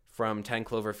from 10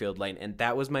 Cloverfield Lane, and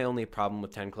that was my only problem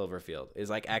with 10 Cloverfield. Is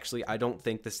like actually I don't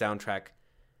think the soundtrack,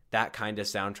 that kind of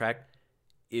soundtrack,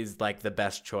 is like the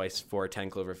best choice for 10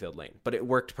 Cloverfield Lane, but it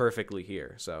worked perfectly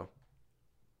here. So.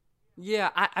 Yeah,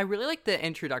 I really like the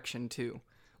introduction too,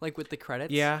 like with the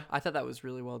credits. Yeah, I thought that was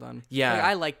really well done. Yeah, like,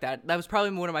 I like that. That was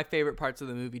probably one of my favorite parts of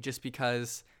the movie, just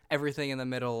because everything in the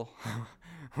middle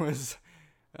was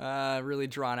really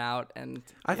drawn out. And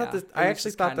I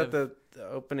actually thought that the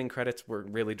opening credits were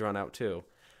really drawn out too.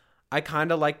 I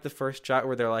kind of liked the first shot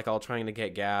where they're like all trying to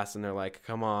get gas and they're like,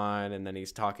 come on, and then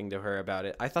he's talking to her about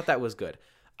it. I thought that was good.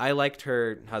 I liked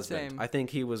her husband. Same. I think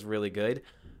he was really good,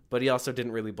 but he also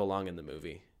didn't really belong in the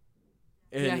movie.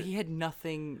 And yeah, he had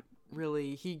nothing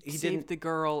really. He saved the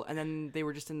girl, and then they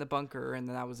were just in the bunker, and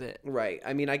then that was it. Right.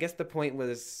 I mean, I guess the point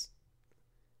was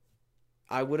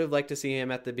I would have liked to see him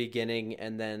at the beginning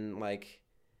and then like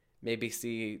maybe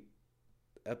see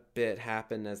a bit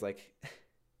happen as like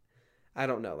I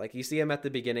don't know, like you see him at the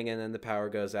beginning and then the power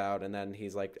goes out and then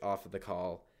he's like off of the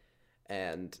call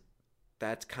and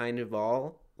that's kind of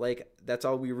all. Like that's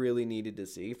all we really needed to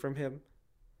see from him.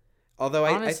 Although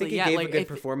honestly, I think he gave a good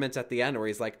performance at the end where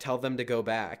he's like, tell them to go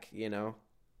back, you know?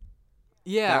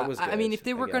 Yeah, that was good, I mean, if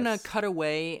they were going to cut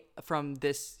away from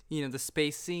this, the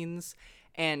space scenes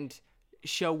and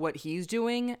show what he's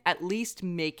doing, at least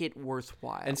make it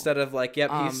worthwhile. Instead of like, yep,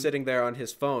 he's sitting there on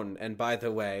his phone. And by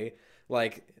the way,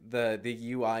 like the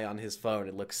UI on his phone,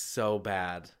 it looks so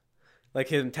bad. Like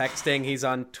him texting, he's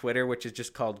on Twitter, which is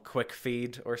just called Quick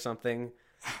Feed or something.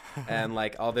 And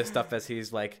like all this stuff as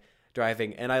he's like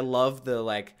driving. And I love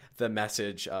the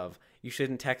message of you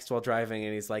shouldn't text while driving.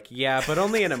 And he's like, yeah, but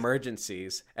only in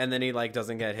emergencies. And then he like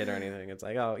doesn't get hit or anything. It's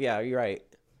like, oh yeah, you're right.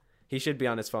 He should be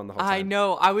on his phone the whole time. I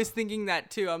know. I was thinking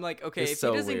that too. I'm like, okay, if he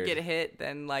doesn't get hit,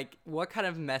 then like, what kind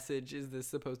of message is this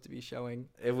supposed to be showing?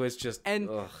 It was just, and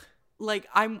ugh. like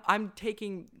I'm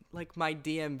taking like my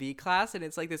DMV class, and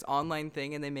it's like this online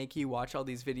thing, and they make you watch all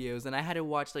these videos, and I had to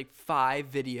watch like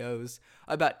 5 videos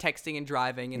about texting and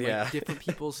driving and like different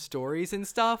people's stories and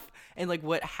stuff, and like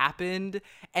what happened,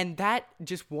 and that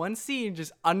just one scene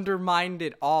just undermined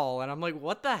it all, and I'm like,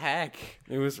 what the heck?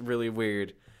 It was really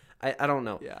weird. I don't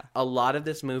know. Yeah. A lot of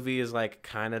this movie is like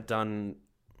kind of done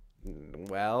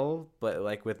well, but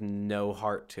like with no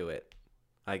heart to it,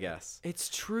 I guess. It's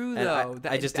true though.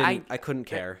 I couldn't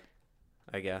care,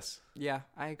 I guess. Yeah,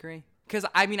 I agree. Because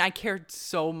I mean, I cared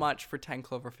so much for 10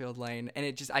 Cloverfield Lane,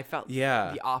 and I felt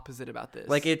the opposite about this.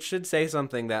 Like, it should say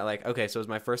something that like, okay, so it was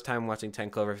my first time watching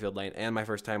 10 Cloverfield Lane and my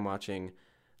first time watching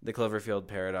the Cloverfield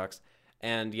Paradox,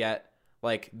 and yet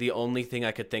like the only thing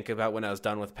I could think about when I was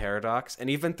done with Paradox, and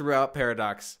even throughout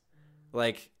Paradox,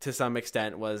 like to some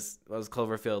extent was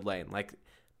Cloverfield Lane. Like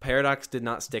Paradox did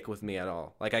not stick with me at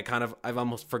all. Like I've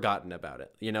almost forgotten about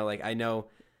it. You know, like I know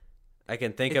I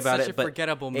can think about it, but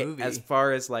forgettable movie. As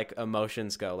far as like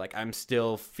emotions go, like I'm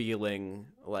still feeling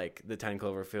like the 10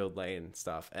 Cloverfield Lane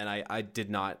stuff, and I did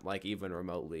not like even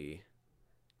remotely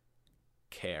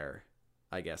care,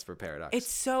 I guess, for Paradox.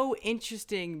 It's so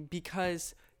interesting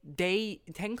because in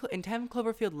 10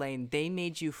 Cloverfield Lane, they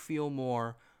made you feel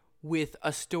more with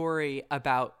a story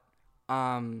about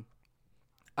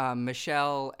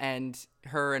Michelle and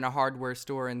her in a hardware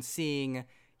store and seeing,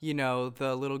 you know,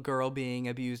 the little girl being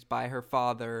abused by her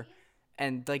father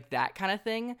and like that kind of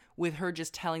thing. With her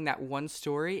just telling that one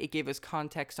story, it gave us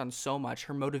context on so much,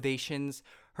 her motivations,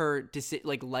 her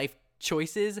life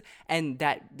choices, and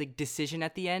that the decision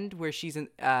at the end where she's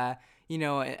right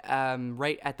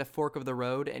at the fork of the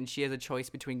road, and she has a choice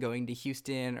between going to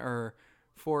Houston or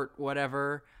Fort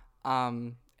whatever,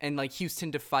 and like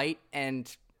Houston to fight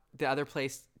and the other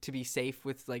place to be safe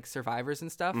with like survivors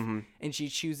and stuff, and she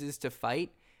chooses to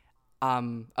fight,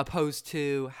 opposed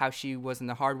to how she was in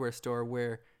the hardware store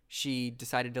where she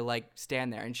decided to like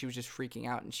stand there and she was just freaking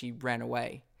out and she ran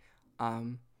away.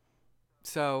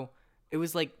 So it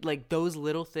was like those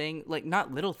little things, like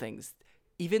not little things,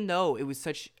 even though it was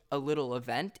such a little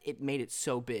event, it made it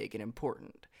so big and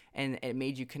important, and it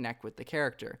made you connect with the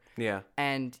character. Yeah.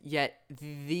 And yet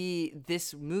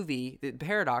this movie, The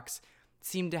Paradox,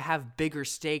 seemed to have bigger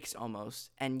stakes almost,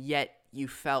 and yet you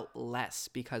felt less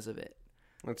because of it.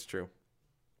 That's true.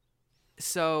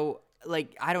 So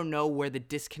like I don't know where the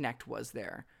disconnect was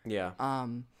there. Yeah.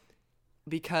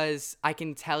 Because I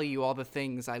can tell you all the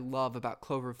things I love about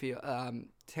 10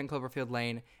 Cloverfield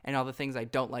Lane and all the things I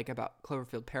don't like about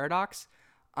Cloverfield Paradox.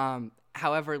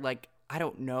 However, like, I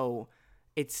don't know.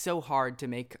 It's so hard to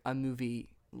make a movie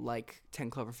like 10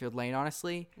 Cloverfield Lane,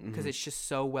 honestly, because it's just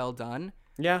so well done.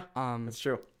 Yeah, that's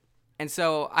true. And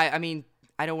so, I mean,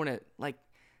 I don't want to,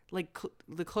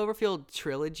 the Cloverfield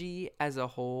trilogy as a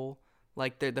whole,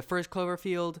 like, the first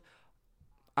Cloverfield,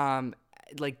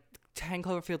 10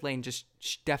 Cloverfield Lane just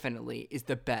definitely is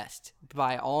the best.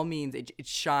 By all means, it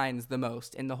shines the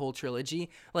most in the whole trilogy.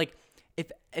 Like,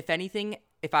 if anything,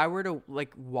 if I were to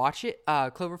like watch it,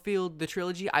 Cloverfield the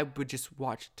trilogy, I would just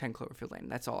watch 10 Cloverfield Lane.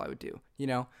 That's all I would do. You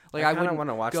know, like I wouldn't want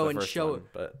to watch go the and first show. One,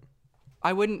 but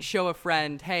I wouldn't show a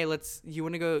friend, hey, you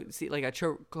want to go see like a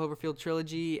Cloverfield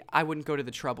trilogy? I wouldn't go to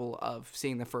the trouble of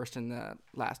seeing the first and the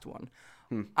last one.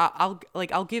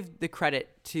 I'll give the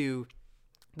credit to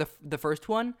the first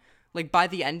one. Like by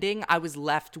the ending, I was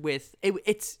left with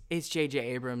it's J.J.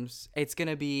 Abrams. It's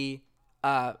gonna be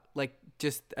like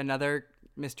just another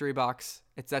mystery box.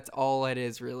 That's all it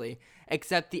is really.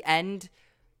 Except the end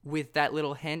with that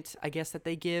little hint, I guess, that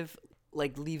they give,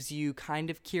 like leaves you kind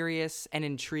of curious and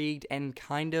intrigued and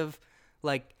kind of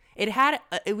like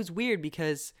it was weird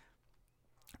because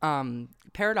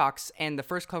Paradox and the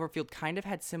first Cloverfield kind of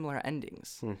had similar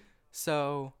endings.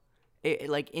 So it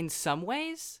like in some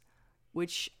ways,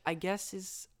 which I guess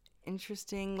is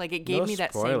interesting. Like it gave me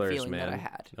that same feeling that I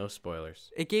had. No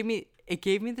spoilers. It gave me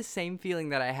the same feeling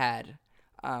that I had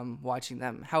watching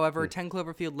them. However, 10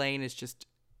 Cloverfield Lane is just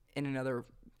in another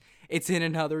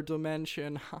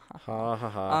dimension.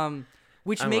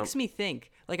 Which makes me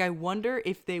think, like, I wonder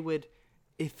if they would,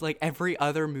 if like every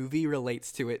other movie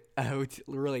relates to it,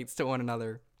 relates to one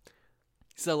another.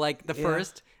 So like the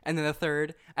first and then the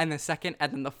third and the second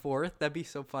and then the fourth, that'd be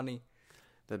so funny.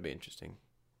 That'd be interesting.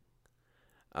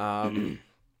 I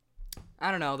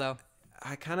don't know though.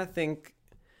 I kind of think,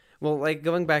 well, like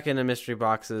going back into mystery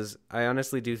boxes, I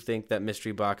honestly do think that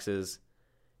mystery boxes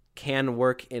can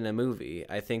work in a movie.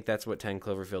 I think that's what 10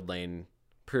 Cloverfield Lane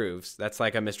proves. That's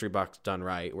like a mystery box done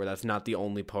right, where that's not the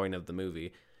only point of the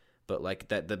movie, but like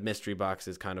that the mystery box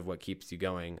is kind of what keeps you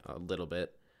going a little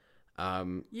bit.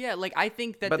 Yeah, like I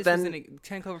think that this was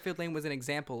 10 Cloverfield Lane was an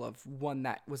example of one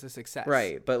that was a success.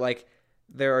 Right, but like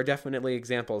there are definitely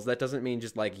examples. That doesn't mean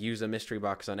just like use a mystery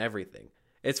box on everything.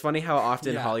 It's funny how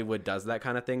often Hollywood does that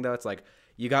kind of thing though. It's like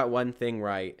you got one thing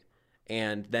right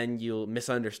and then you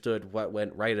misunderstood what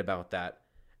went right about that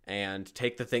and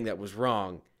take the thing that was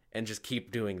wrong and just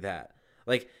keep doing that.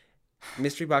 Like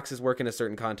mystery boxes work in a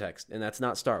certain context, and that's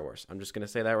not Star Wars. I'm just going to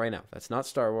say that right now. That's not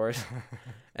Star Wars.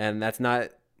 And that's not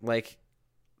like,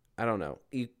 I don't know.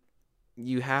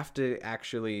 You have to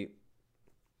actually,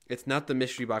 it's not the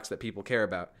mystery box that people care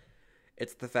about.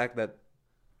 It's the fact that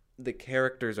the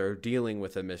characters are dealing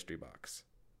with a mystery box.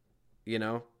 You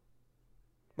know?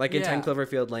 Like in 10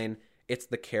 Cloverfield Lane, it's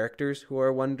the characters who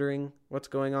are wondering what's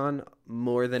going on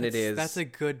more than it is. That's a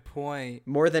good point.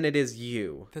 More than it is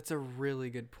you. That's a really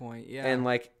good point. Yeah. And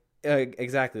like,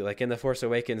 exactly. Like in The Force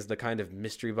Awakens, the kind of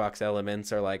mystery box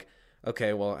elements are like,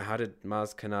 okay, well, how did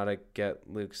Maz Kanata get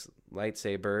Luke's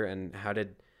lightsaber? And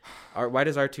why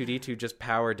does R2-D2 just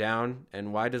power down?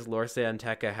 And why does Lor San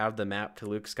Tekka have the map to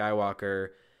Luke Skywalker?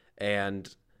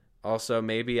 And also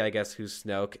maybe, I guess, who's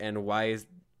Snoke? And why is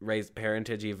Rey's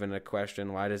parentage even a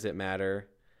question? Why does it matter?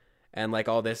 And like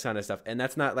all this kind of stuff. And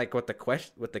that's not like what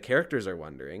the characters are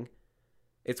wondering.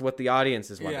 It's what the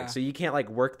audience is wondering. So you can't like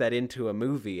work that into a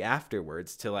movie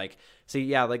afterwards to like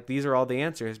see, like these are all the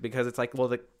answers, because it's like, well,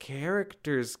 the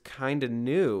characters kind of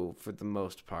knew for the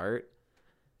most part.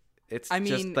 It's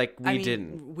just like we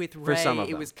didn't with for Rey. Some of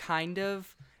it them. was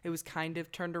kind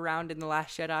of turned around in The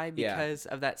Last Jedi because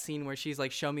of that scene where she's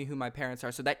like, "Show me who my parents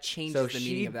are." So that changes the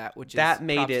meaning of that, which props to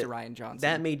Rian Johnson.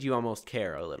 That made you almost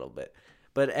care a little bit.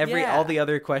 But all the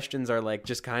other questions are like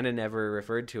just kind of never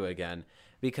referred to again,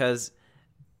 because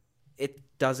it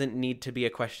doesn't need to be a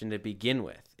question to begin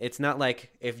with. It's not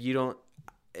like if you don't.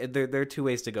 There are two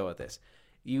ways to go with this.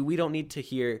 We don't need to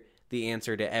hear the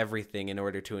answer to everything in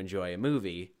order to enjoy a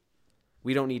movie.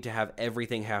 We don't need to have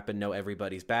everything happen, know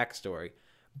everybody's backstory.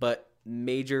 But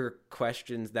major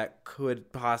questions that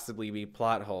could possibly be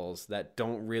plot holes that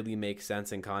don't really make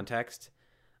sense in context,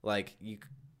 like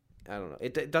I don't know.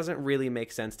 It doesn't really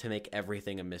make sense to make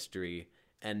everything a mystery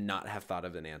and not have thought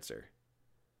of an answer.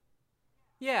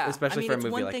 Yeah, especially for a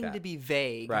movie like that. It's one thing to be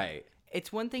vague, right?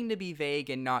 It's one thing to be vague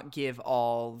and not give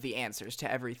all the answers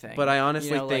to everything. But I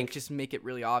honestly think like, just make it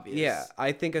really obvious. Yeah,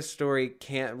 I think a story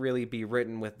can't really be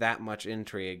written with that much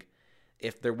intrigue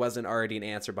if there wasn't already an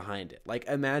answer behind it. Like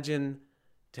imagine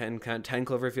 10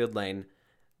 Cloverfield Lane,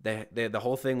 the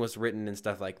whole thing was written and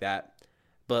stuff like that,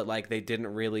 but like they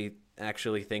didn't really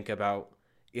actually think about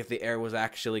if the air was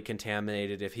actually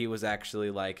contaminated, if he was actually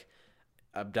like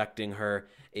abducting her,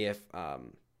 if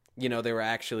there were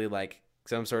actually like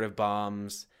some sort of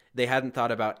bombs. They hadn't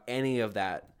thought about any of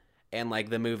that, and like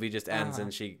the movie just ends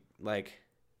and she like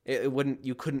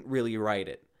you couldn't really write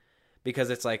it, because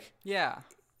it's like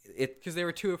because they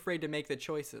were too afraid to make the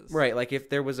choices, right? Like if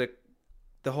there was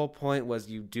the whole point was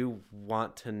you do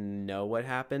want to know what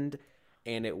happened,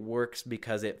 and it works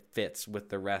because it fits with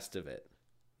the rest of it,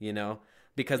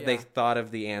 because they thought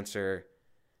of the answer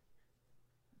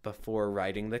before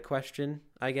writing the question,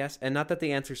 I guess. And not that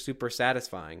the answer's super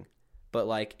satisfying, but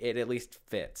like it at least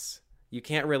fits. You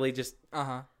can't really just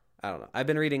I don't know. I've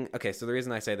been reading, so the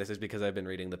reason I say this is because I've been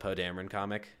reading the Poe Dameron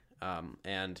comic,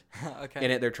 and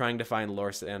in it they're trying to find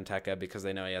Lor San Tekka because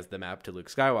they know he has the map to Luke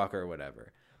Skywalker or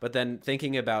whatever. But then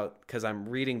thinking about, because I'm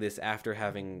reading this after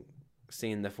having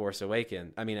seen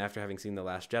after having seen The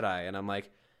Last Jedi, and I'm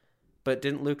like, but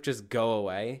didn't Luke just go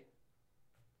away?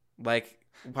 Like,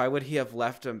 why would he have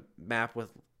left a map with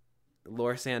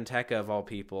Lor San Tekka of all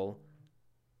people,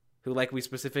 who like we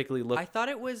specifically looked? I thought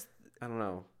it was. I don't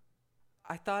know.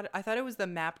 I thought it was the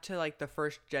map to like the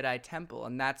first Jedi temple,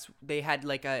 and they had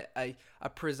like a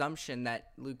presumption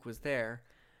that Luke was there,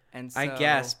 and so... I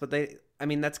guess, but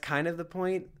that's kind of the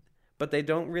point, but they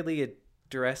don't really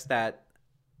address that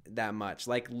much.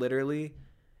 Like literally,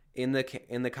 in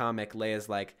the comic, Leia's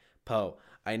like, Poe,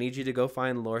 I need you to go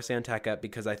find Lor San Tekka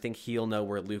because I think he'll know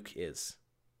where Luke is.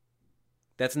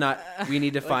 That's not, we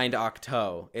need to find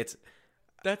Ahch-To.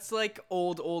 That's like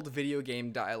old video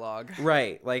game dialogue.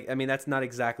 Right. Like, that's not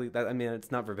exactly that.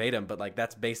 It's not verbatim, but like,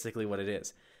 that's basically what it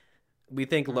is. We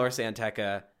think Lor San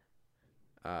Tekka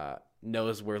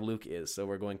knows where Luke is, so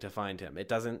we're going to find him. It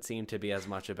doesn't seem to be as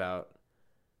much about,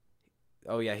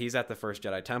 oh yeah, he's at the first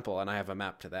Jedi temple and I have a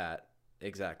map to that.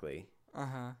 Exactly.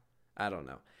 I don't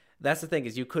know. That's the thing,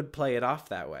 is you could play it off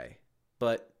that way,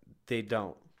 but they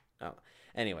don't. Oh.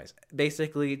 Anyways,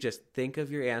 basically just think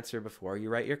of your answer before you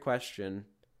write your question,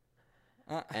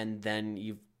 and then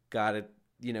you've got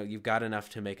enough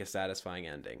to make a satisfying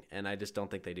ending. And I just don't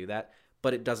think they do that.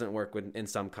 but it doesn't work in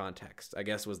some context, I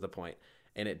guess was the point.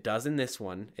 And it does in this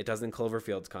one, it does in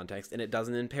Cloverfield's context, and it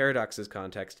doesn't in Paradox's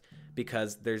context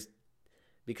because the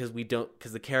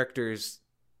characters,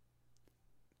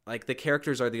 like, the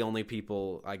characters are the only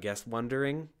people, I guess,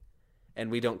 wondering, and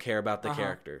we don't care about the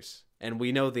characters. And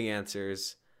we know the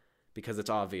answers because it's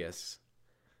obvious.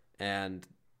 And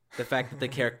the fact that the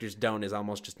characters don't is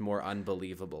almost just more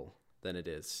unbelievable than it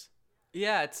is.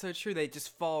 Yeah, it's so true. They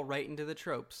just fall right into the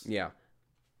tropes. Yeah.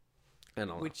 I don't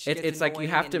know. It's like you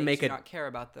have to make not care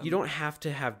about them. You don't have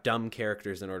to have dumb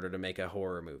characters in order to make a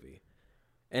horror movie.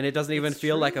 And it doesn't even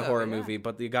feel like a horror movie,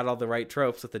 but you got all the right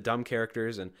tropes with the dumb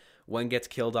characters, and one gets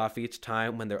killed off each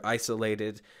time when they're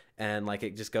isolated, and like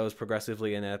it just goes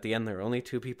progressively, and at the end there are only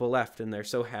 2 people left, and they're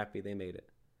so happy they made it.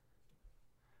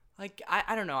 Like,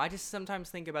 I don't know. I just sometimes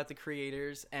think about the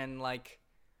creators and like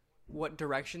what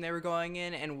direction they were going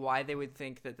in and why they would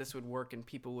think that this would work and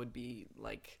people would be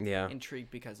like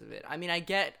intrigued because of it. I mean, I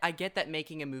get that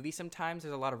making a movie sometimes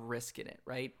there's a lot of risk in it,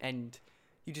 right? And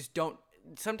you just don't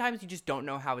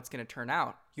know how it's going to turn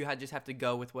out. You just have to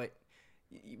go with what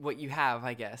you have,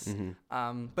 I guess.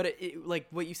 Mm-hmm. But it like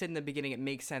what you said in the beginning, it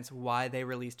makes sense why they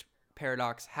released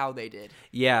Paradox how they did.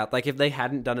 Yeah, like if they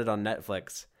hadn't done it on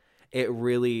Netflix, it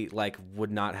really like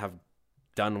would not have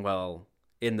done well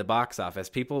in the box office.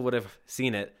 People would have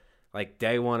seen it like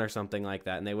day one or something like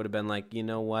that, and they would have been like, you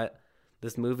know what,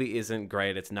 this movie isn't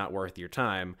great, it's not worth your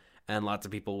time, and lots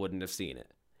of people wouldn't have seen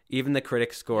it. Even the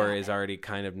critic score is already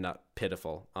kind of not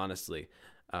pitiful, honestly.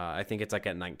 I think it's like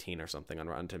at 19 or something on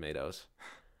Rotten Tomatoes.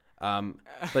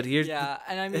 But here's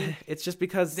and I mean, it's just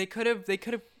because they could have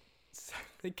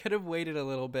waited a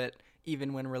little bit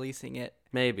even when releasing it.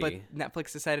 Maybe. But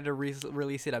Netflix decided to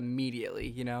release it immediately,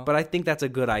 you know? But I think that's a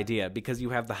good idea because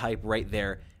you have the hype right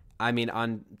there. I mean,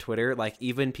 on Twitter, like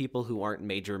even people who aren't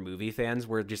major movie fans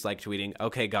were just like tweeting,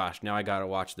 okay, gosh, now I got to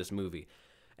watch this movie.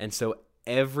 And so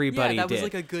everybody that did. Was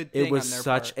like a good thing. It was on their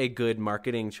such part. a good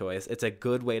marketing choice. It's a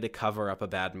good way to cover up a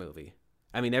bad movie.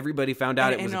 I mean, everybody found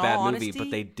out it was a bad movie, but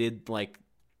they did like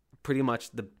pretty much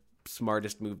the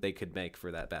smartest move they could make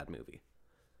for that bad movie.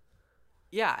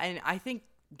 Yeah, and I think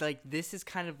like this is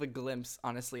kind of a glimpse,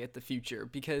 honestly, at the future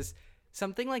because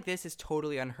something like this is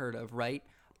totally unheard of, right?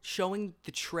 Showing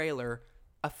the trailer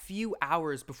a few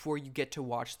hours before you get to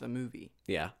watch the movie.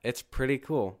 Yeah, it's pretty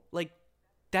cool. Like,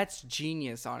 that's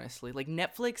genius, honestly. Like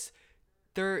Netflix,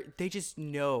 they just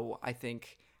know, I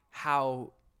think,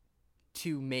 how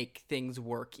to make things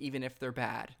work, even if they're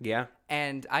bad. Yeah.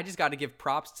 And I just got to give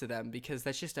props to them because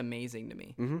that's just amazing to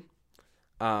me.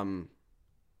 Mm-hmm.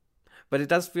 But it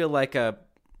does feel like a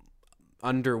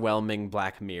underwhelming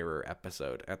Black Mirror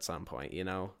episode at some point, you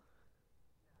know?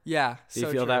 Yeah. Do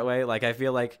you feel that way? Like, I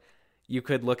feel like you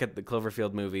could look at the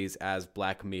Cloverfield movies as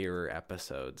Black Mirror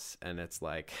episodes, and it's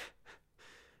like,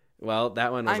 well,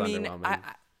 that one was underwhelming. I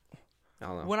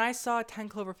don't know. When I saw 10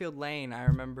 Cloverfield Lane, I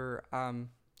remember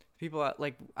people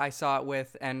like I saw it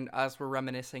with, and us were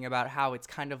reminiscing about how it's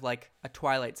kind of like a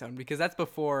Twilight Zone because that's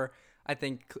before I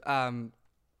think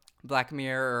Black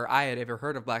Mirror or I had ever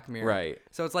heard of Black Mirror. Right.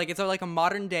 So it's like a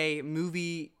modern day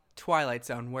movie Twilight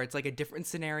Zone where it's like a different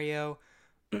scenario,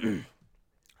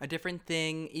 a different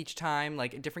thing each time,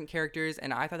 like different characters,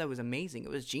 and I thought that was amazing. It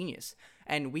was genius,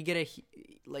 and we get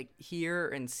to hear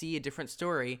and see a different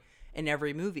story in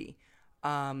every movie.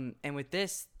 And with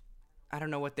this, I don't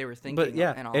know what they were thinking. But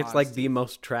yeah, it's like the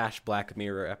most trash Black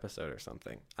Mirror episode or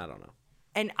something. I don't know.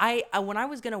 And I when I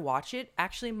was gonna watch it,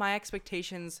 actually my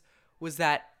expectations was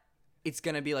that it's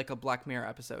gonna be like a Black Mirror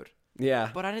episode. Yeah,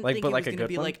 but I didn't think it was gonna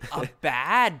be like a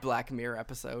bad Black Mirror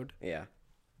episode. Yeah,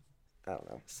 I don't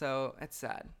know. So it's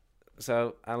sad.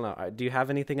 So I don't know. Do you have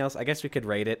anything else? I guess we could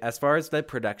rate it. As far as the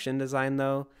production design,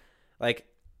 though, like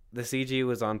the CG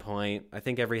was on point. I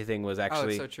think everything was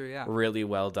actually so true, yeah. really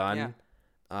well done.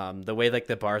 Yeah. The way like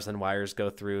the bars and wires go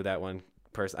through that one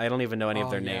person, I don't even know any of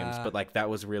their names, but like that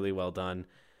was really well done.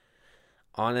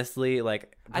 Honestly,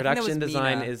 like production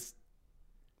design is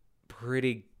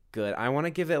pretty good. I want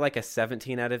to give it like a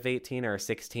 17 out of 18 or a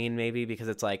 16 maybe because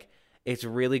it's like it's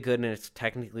really good and it's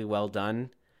technically well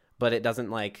done, but it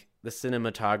doesn't like the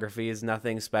cinematography is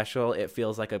nothing special. It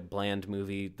feels like a bland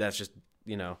movie that's just,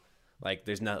 you know, like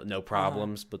there's no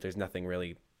problems, but there's nothing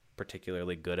really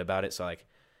particularly good about it. So like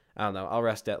I don't know, I'll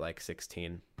rest at like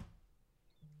 16.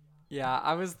 Yeah,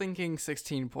 I was thinking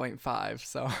 16.5,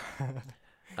 so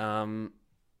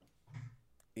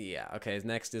yeah, okay.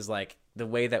 Next is like the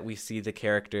way that we see the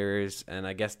characters, and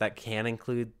I guess that can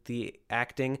include the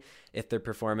acting if their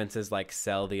performances like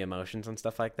sell the emotions and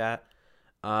stuff like that.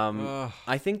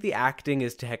 I think the acting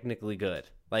is technically good.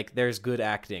 Like, there's good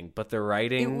acting, but the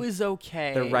writing... It was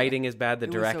okay. The writing is bad. The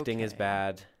directing is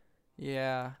bad.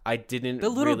 Yeah. I didn't The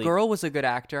little girl was a good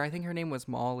actor. I think her name was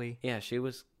Molly. Yeah, she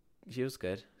was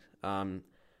good.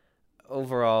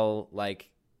 Overall, like,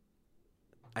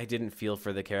 I didn't feel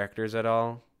for the characters at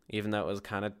all, even though it was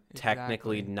kind of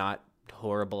technically not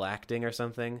horrible acting or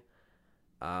something.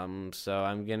 So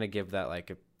I'm going to give that like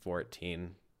a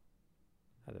 14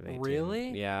 out of 18. Really?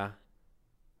 Yeah.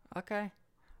 Okay.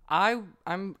 I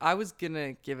was going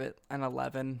to give it an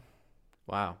 11.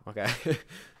 Wow. Okay.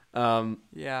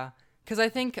 Yeah. Cuz I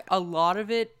think a lot of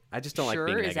it I just don't like being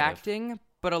negative. Is acting,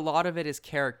 but a lot of it is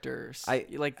characters.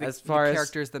 Like the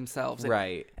characters themselves.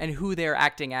 Right. And who they're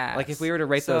acting as. Like if we were to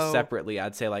rate those separately,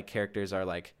 I'd say like characters are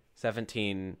like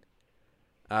 17.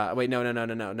 Wait,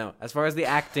 no. As far as the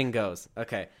acting goes.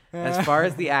 Okay. As far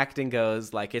as the acting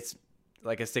goes, like it's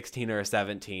like a 16 or a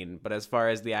 17. But as far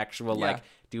as the actual, like,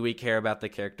 do we care about the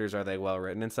characters? Are they well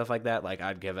written and stuff like that? Like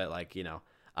I'd give it like, you know,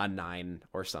 a 9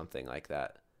 or something like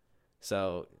that.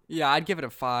 So yeah, I'd give it a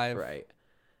 5. Right.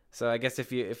 So I guess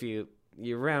if you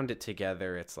round it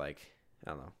together, it's like,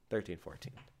 I don't know, 13,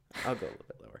 14. I'll go a little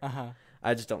bit lower.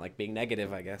 I just don't like being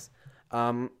negative, I guess.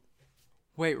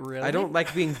 Wait, really? I don't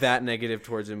like being that negative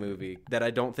towards a movie that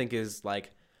I don't think is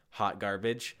like hot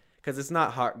garbage, because it's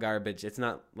not hot garbage. It's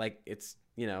not like it's,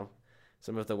 you know,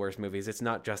 some of the worst movies. It's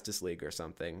not Justice League or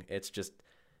something. It's just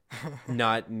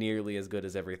not nearly as good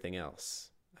as everything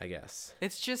else, I guess.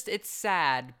 It's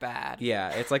sad bad. Yeah,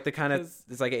 it's like the kind of,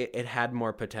 it's like it had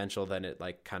more potential than it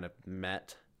like kind of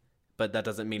met, but that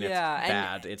doesn't mean it's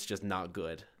bad. It's just not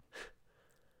good.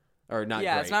 Or not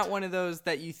great. It's not one of those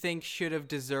that you think should have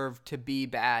deserved to be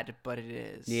bad, but it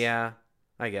is. Yeah,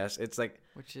 I guess. It's like...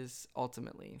 Which is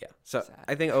ultimately So sad.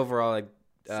 I think overall, like,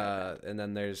 and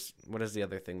then there's... What is the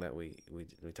other thing that we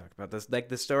talked about? This, like,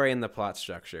 the story and the plot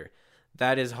structure.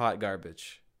 That is hot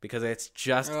garbage. Because it's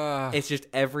just... It's just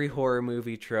every horror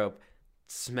movie trope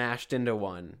smashed into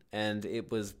one. And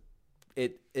it was...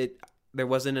 There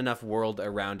wasn't enough world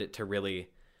around it to really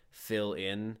fill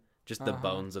in just the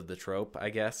bones of the trope,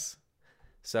 I guess.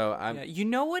 So you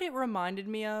know what it reminded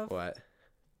me of? What?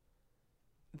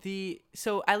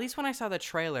 So at least when I saw the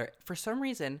trailer, for some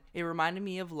reason it reminded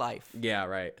me of Life. Yeah,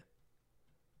 right.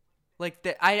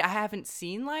 Like I haven't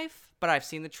seen Life, but I've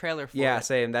seen the trailer for it. Yeah,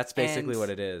 same. That's basically what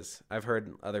it is. I've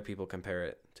heard other people compare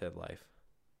it to Life.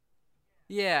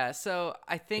 Yeah, so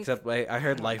I think... Except I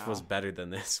heard Life was better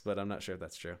than this, but I'm not sure if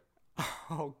that's true.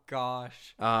 Oh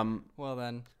gosh. Well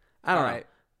then, I don't know.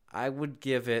 I would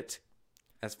give it,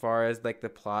 as far as like the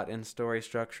plot and story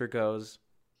structure goes,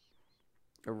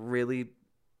 a really,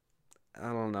 I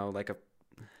don't know, like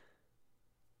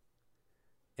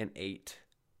an 8.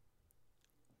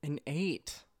 An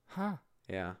 8? Huh.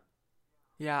 Yeah.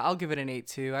 Yeah, I'll give it an 8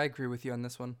 too. I agree with you on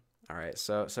this one. All right.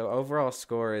 So overall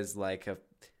score is like I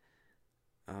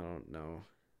don't know,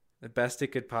 the best it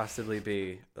could possibly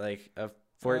be, like a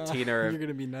 14 or you're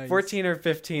gonna be nice. 14 or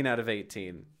 15 out of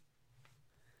 18.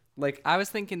 Like, I was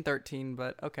thinking 13,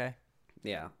 but okay.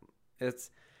 Yeah.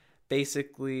 It's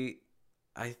basically,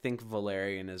 I think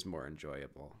Valerian is more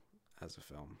enjoyable as a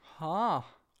film. Huh.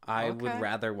 I would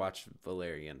rather watch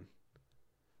Valerian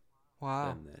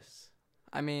than this.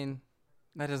 I mean,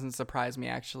 that doesn't surprise me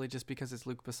actually, just because it's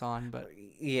Luc Besson, but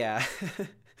yeah.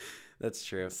 That's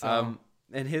true. So...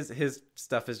 and his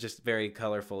stuff is just very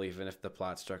colorful, even if the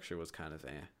plot structure was kind of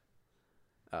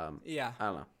yeah. I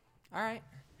don't know. All right.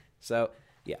 So,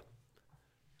 yeah.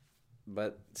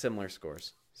 But similar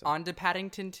scores. So. On to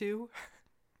Paddington 2.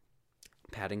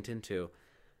 Paddington 2.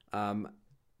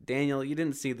 Daniel, you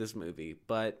didn't see this movie,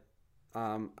 but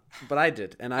I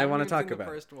did, and I want to talk about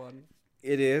the first one.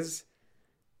 It is,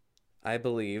 I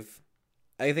believe,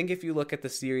 I think if you look at the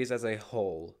series as a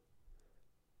whole,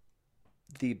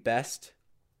 the best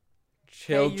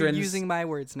children's... Hey, you're using my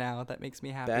words now. That makes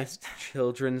me happy. Best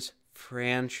children's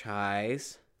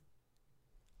franchise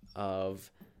of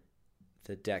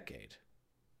the decade.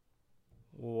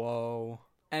 Whoa.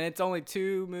 And it's only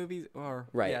 2 movies,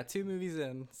 right. Yeah, 2 movies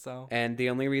in, so. And the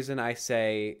only reason I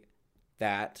say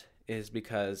that is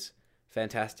because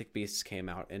Fantastic Beasts came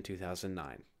out in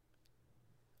 2009.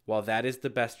 While that is the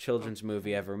best children's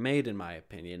movie ever made, in my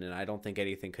opinion, and I don't think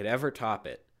anything could ever top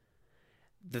it,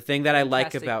 the thing that I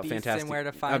like about Fantastic... Where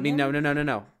to find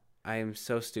No. I am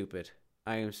so stupid.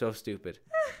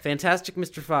 Fantastic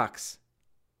Mr. Fox,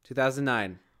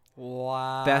 2009.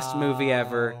 Wow. Best movie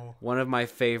ever. One of my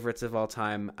favorites of all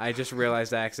time. I just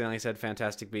realized I accidentally said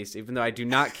Fantastic Beasts, even though I do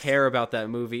not care about that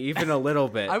movie even a little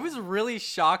bit. I was really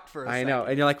shocked for a second. I know.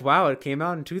 And you're like, wow, it came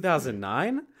out in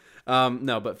 2009?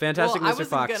 No, but Fantastic Mr.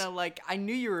 Fox. I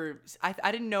knew you were.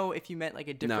 I didn't know if you meant like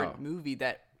a different movie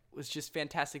that was just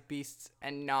Fantastic Beasts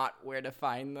and not Where to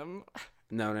Find Them.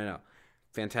 No.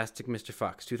 Fantastic Mr.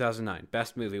 Fox, 2009,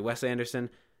 best movie. Wes Anderson,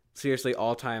 seriously,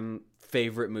 all-time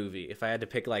favorite movie. If I had to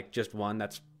pick like just one,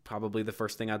 that's probably the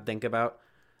first thing I'd think about.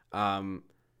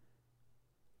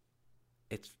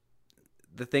 It's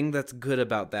the thing that's good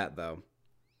about that though,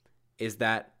 is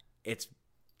that it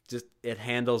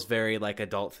handles very like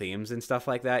adult themes and stuff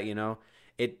like that. You know,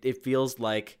 it feels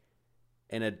like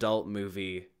an adult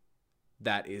movie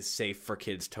that is safe for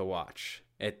kids to watch.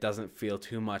 It doesn't feel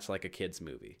too much like a kid's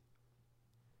movie.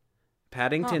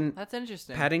 Paddington. That's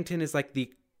interesting. Paddington is like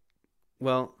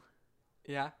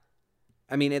yeah.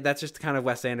 I mean, that's just kind of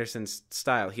Wes Anderson's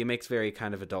style. He makes very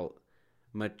kind of adult,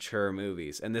 mature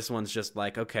movies. And this one's just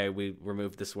like, okay, we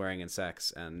removed the swearing and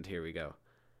sex, and here we go.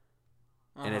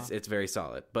 And it's very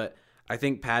solid. But I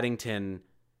think Paddington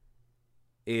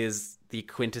is the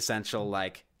quintessential,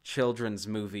 like, children's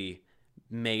movie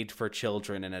made for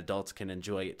children, and adults can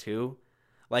enjoy it too.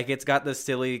 Like, it's got the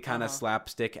silly kind of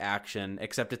slapstick action,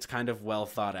 except it's kind of well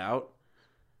thought out,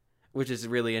 which is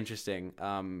really interesting.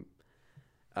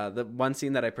 The one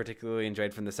scene that I particularly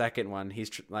enjoyed from the second one, he's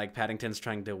Paddington's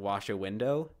trying to wash a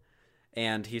window,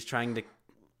 and he's trying to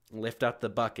lift up the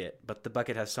bucket, but the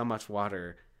bucket has so much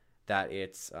water that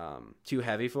it's too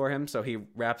heavy for him. So he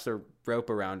wraps a rope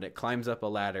around it, climbs up a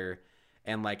ladder,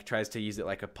 and like tries to use it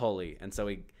like a pulley. And so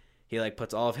he like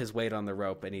puts all of his weight on the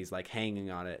rope, and he's like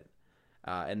hanging on it.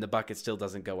 And the bucket still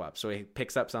doesn't go up. So he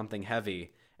picks up something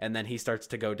heavy, and then he starts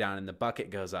to go down, and the bucket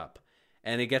goes up.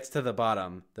 And he gets to the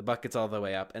bottom, the bucket's all the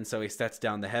way up, and so he sets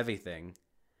down the heavy thing.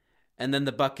 And then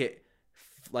the bucket,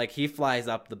 like he flies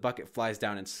up, the bucket flies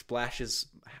down and splashes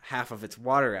half of its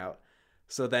water out.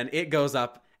 So then it goes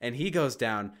up, and he goes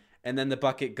down, and then the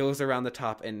bucket goes around the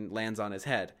top and lands on his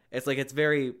head. It's like, it's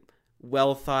very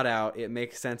well thought out. It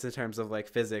makes sense in terms of like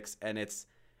physics, and it's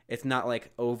not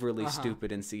like overly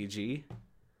stupid in CG.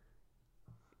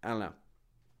 I don't know.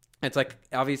 It's like,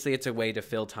 obviously it's a way to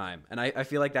fill time. And I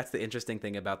feel like that's the interesting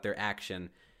thing about their action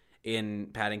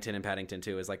in Paddington and Paddington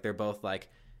 2 is like, they're both like,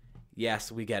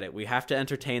 yes, we get it. We have to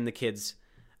entertain the kids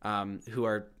who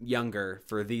are younger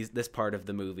for this part of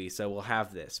the movie. So we'll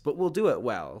have this, but we'll do it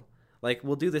well. Like,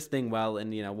 we'll do this thing well.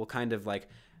 And, you know, we'll kind of like,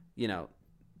 you know,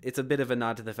 it's a bit of a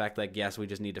nod to the fact like, yes, we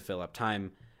just need to fill up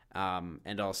time.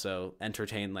 And also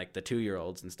entertain like the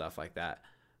 2-year-olds and stuff like that.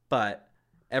 But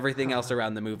everything else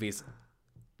around the movie's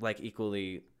like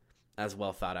equally as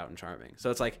well thought out and charming.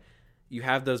 So it's like you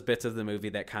have those bits of the movie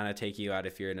that kind of take you out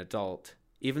if you're an adult,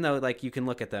 even though like you can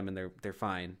look at them and they're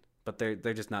fine, but they're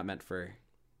just not meant for.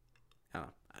 I don't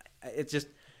know.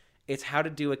 It's how to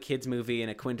do a kids movie in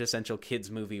a quintessential kids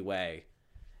movie way,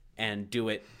 and do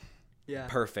it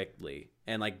perfectly,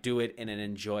 and like do it in an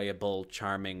enjoyable,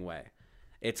 charming way.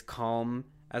 It's calm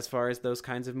as far as those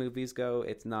kinds of movies go.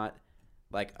 It's not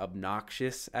like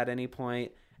obnoxious at any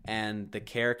point. And the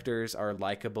characters are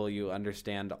likable. You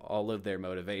understand all of their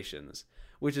motivations,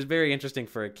 which is very interesting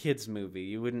for a kid's movie.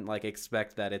 You wouldn't like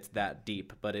expect that it's that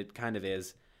deep, but it kind of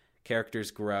is.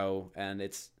 Characters grow, and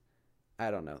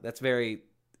I don't know. That's very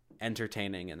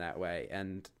entertaining in that way.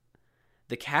 And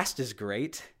the cast is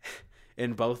great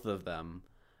in both of them.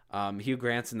 Hugh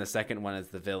Grant's in the second one as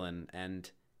the villain,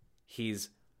 and he's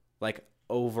like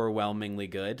overwhelmingly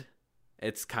good.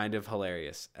 It's kind of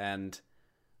hilarious. And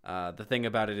the thing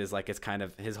about it is like, it's kind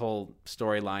of his whole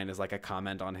storyline is like a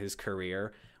comment on his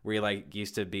career, where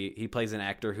he plays an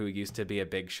actor who used to be a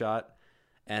big shot,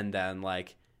 and then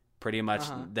like pretty much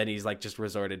then he's like just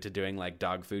resorted to doing like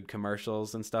dog food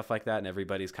commercials and stuff like that, and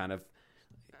everybody's kind of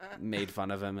made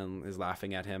fun of him and is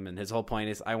laughing at him, and his whole point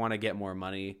is, I want to get more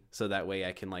money so that way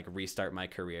I can like restart my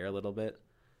career a little bit.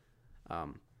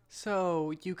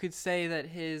 So you could say that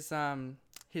his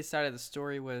side of the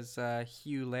story was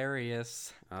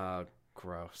hilarious.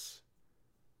 Gross.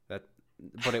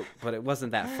 But it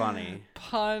wasn't that funny.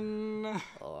 Pun.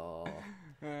 Oh.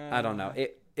 I don't know.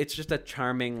 It's just a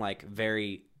charming, like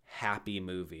very happy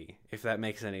movie, if that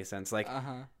makes any sense. Like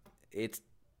it's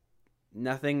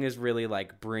nothing is really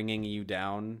like bringing you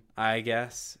down, I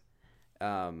guess.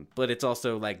 But it's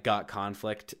also like got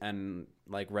conflict and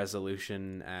like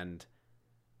resolution, and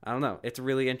I don't know. It's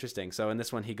really interesting. So in the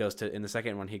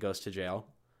second one, he goes to jail.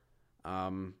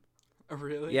 Oh,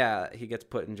 really? Yeah, he gets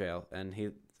put in jail, and he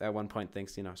at one point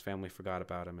thinks, you know, his family forgot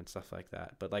about him and stuff like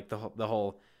that. But like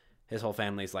his whole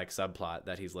family's like subplot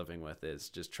that he's living with is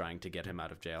just trying to get him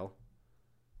out of jail.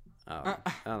 I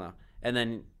don't know. And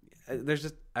then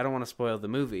I don't want to spoil the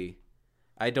movie.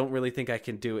 I don't really think I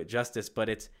can do it justice, but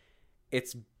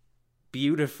it's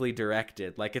beautifully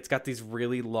directed. Like, it's got these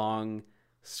really long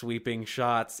sweeping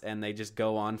shots, and they just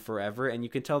go on forever, and you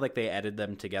can tell like they edited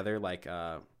them together, like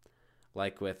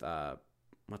with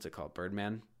what's it called,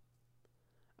 Birdman,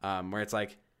 where it's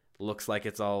like looks like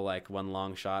it's all like one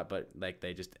long shot, but like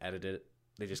they just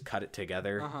cut it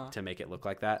together to make it look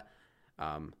like that.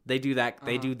 They do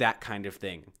that kind of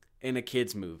thing in a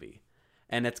kids movie,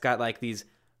 and it's got like these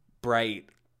bright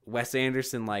Wes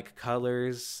Anderson like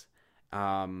colors,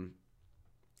 and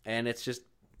it's just,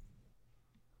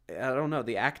 I don't know,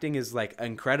 the acting is like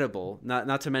incredible.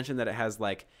 Not to mention that it has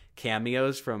like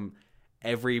cameos from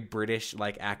every British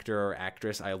like actor or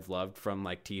actress I've loved from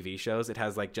like TV shows. It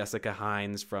has like Jessica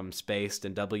Hines from Spaced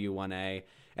and W1A.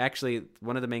 Actually,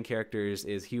 one of the main characters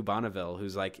is Hugh Bonneville,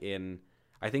 who's like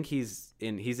he's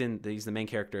the main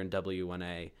character in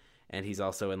W1A, and he's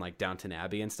also in like Downton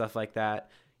Abbey and stuff like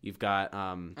that. You've got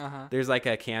there's like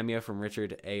a cameo from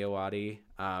Richard Ayoade,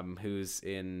 who's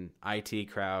in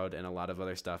IT Crowd and a lot of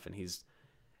other stuff, and he's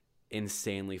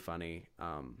insanely funny.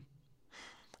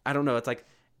 I don't know,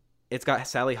 it's got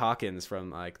Sally Hawkins from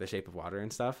like The Shape of Water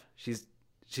and stuff. She's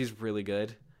really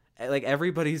good. Like,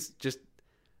 everybody's just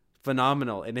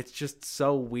phenomenal, and it's just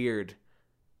so weird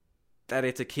that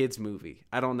it's a kids movie.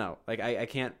 I don't know. Like, I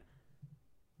can't.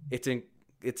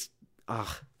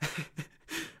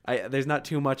 There's not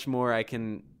too much more I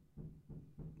can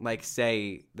like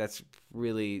say that's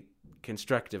really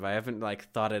constructive. I haven't like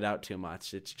thought it out too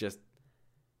much. It's just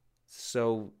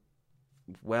so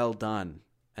well done,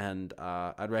 and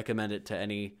I'd recommend it to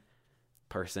any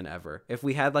person ever. If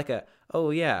we had like I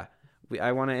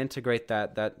want to integrate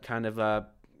that kind of a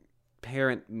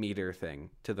parent meter thing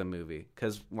to the movie,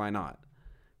 because why not?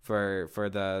 For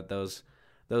those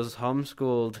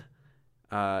homeschooled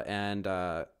and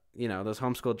those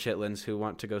homeschooled chitlins who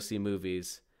want to go see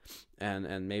movies,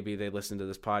 and maybe they listen to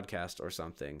this podcast or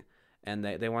something, and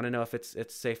they want to know if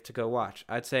it's safe to go watch.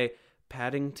 I'd say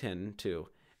Paddington 2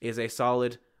 is a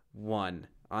solid 1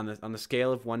 on the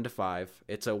scale of 1 to 5.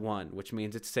 It's a 1, which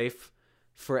means it's safe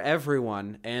for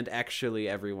everyone, and actually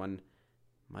everyone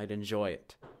might enjoy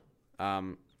it.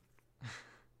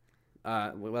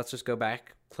 Let's just go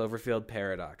back. Cloverfield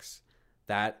Paradox.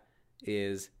 That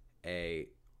is a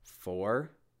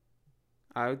 4.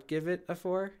 I would give it a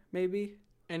 4, maybe.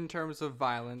 In terms of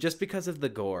violence. Just because of the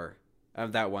gore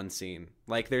of that one scene.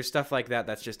 Like, there's stuff like that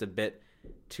that's just a bit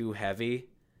too heavy.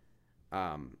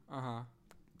 10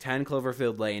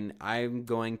 Cloverfield Lane, I'm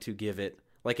going to give it,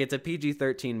 like, it's a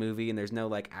PG-13 movie, and there's no,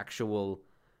 like, actual,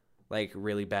 like,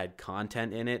 really bad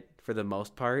content in it for the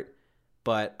most part.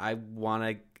 But I want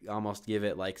to almost give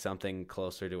it, like, something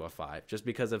closer to a 5. Just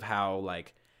because of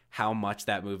how much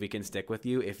that movie can stick with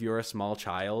you. If you're a small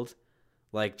child,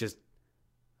 like, just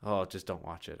don't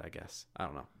watch it, I guess. I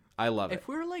don't know. I love it. If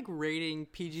we're, like, rating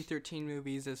PG-13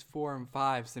 movies as 4 and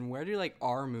 5s, then where do, like,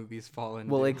 our movies fall in?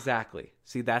 Well, exactly.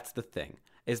 See, that's the thing.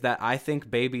 Is that I think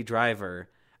Baby Driver,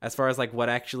 as far as, like, what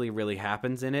actually really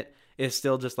happens in it, is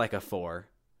still just, like, a 4.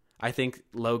 I think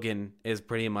Logan is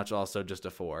pretty much also just a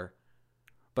 4.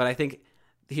 But I think,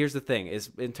 here's the thing,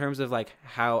 is in terms of, like,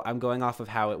 how I'm going off of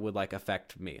how it would, like,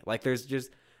 affect me. Like, there's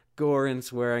just gore and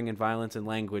swearing and violence and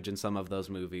language in some of those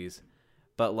movies.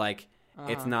 But, like,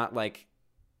 it's not, like,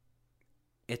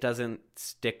 it doesn't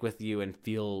stick with you and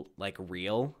feel, like,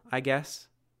 real, I guess.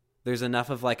 There's enough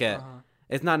of, like,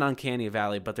 it's not an uncanny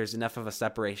valley, but there's enough of a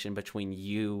separation between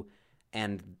you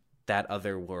and that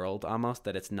other world, almost,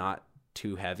 that it's not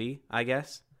too heavy, I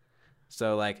guess.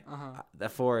 So, like, the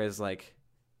 4 is, like,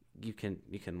 you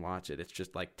can watch it. It's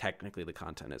just, like, technically the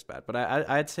content is bad. But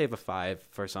I'd save a 5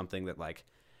 for something that, like,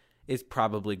 is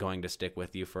probably going to stick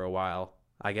with you for a while,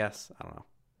 I guess. I don't know.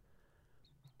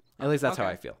 At least that's how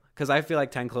I feel. Because I feel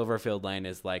like 10 Cloverfield Lane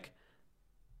is, like,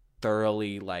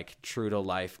 thoroughly, like, true to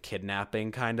life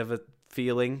kidnapping kind of a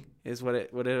feeling is what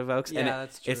it evokes. Yeah, and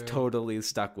that's true. It's totally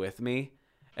stuck with me.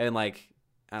 And, like,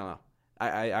 I don't know.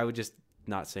 I would just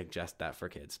not suggest that for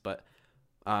kids. But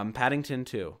Paddington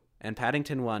 2 and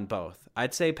Paddington 1 both.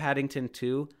 I'd say Paddington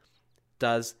 2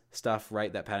 does stuff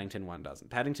right that Paddington 1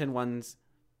 doesn't. Paddington 1's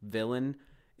villain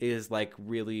is, like,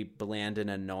 really bland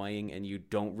and annoying, and you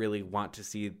don't really want to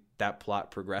see that plot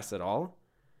progress at all.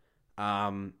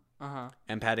 And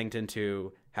Paddington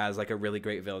 2 has, like, a really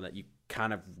great villain that you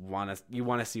kind of want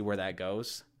to see where that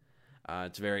goes.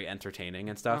 It's very entertaining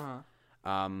and stuff.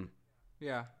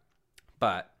 Yeah.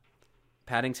 But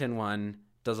Paddington 1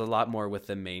 does a lot more with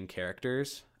the main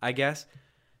characters, I guess.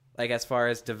 Like, as far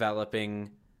as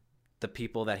developing the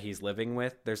people that he's living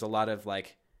with, there's a lot of,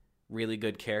 like, really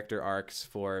good character arcs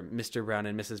for Mr. Brown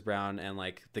and Mrs. Brown and,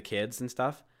 like, the kids and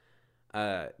stuff.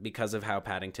 because of how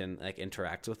Paddington like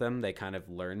interacts with them, they kind of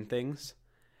learn things.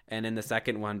 And in the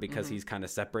second one, because he's kind of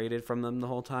separated from them the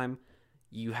whole time,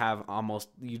 you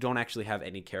don't actually have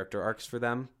any character arcs for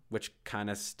them, which kind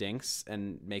of stinks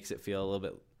and makes it feel a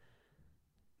little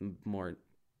bit more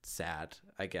sad,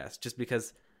 I guess, just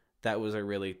because that was a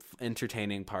really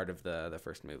entertaining part of the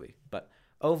first movie. But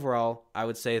overall, I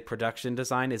would say production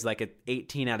design is like an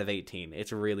 18 out of 18.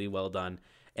 It's really well done.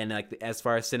 And like as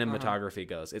far as cinematography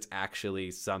goes, it's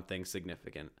actually something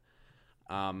significant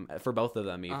for both of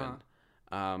them even.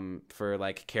 For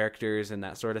like characters and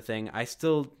that sort of thing. I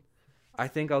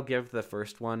think I'll give the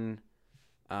first one,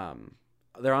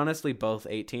 they're honestly both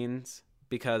 18s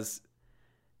because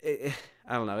I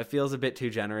don't know, it feels a bit too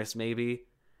generous maybe.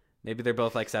 Maybe they're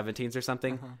both like 17s or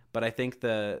something, but I think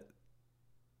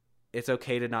it's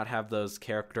okay to not have those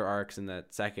character arcs in the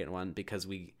second one because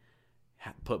we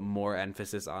put more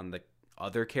emphasis on the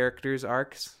other characters'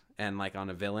 arcs and like on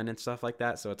a villain and stuff like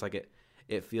that. So it's like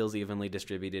it feels evenly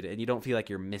distributed and you don't feel like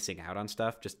you're missing out on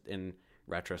stuff just in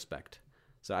retrospect.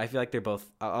 So I feel like they're both,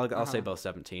 I'll say both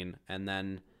 17. And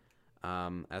then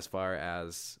as far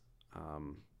as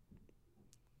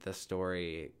the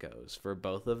story goes for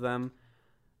both of them,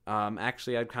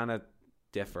 actually I'd kind of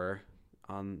differ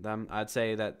on them. I'd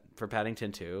say that for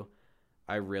Paddington 2,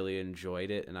 I really enjoyed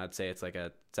it, and I'd say it's like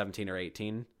a 17 or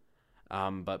 18.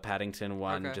 But Paddington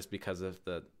 1, just because of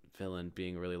the villain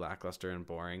being really lackluster and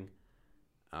boring,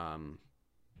 and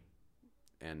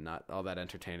not all that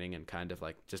entertaining and kind of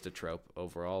like just a trope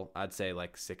overall, I'd say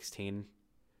like 16.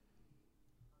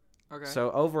 Okay.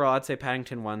 So overall, I'd say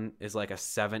Paddington 1 is like a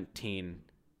 17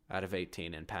 out of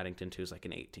 18, and Paddington 2 is like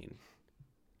an 18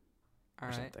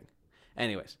 or something.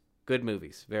 Anyways, good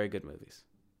movies. Very good movies.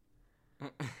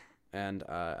 And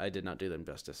I did not do them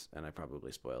justice, and I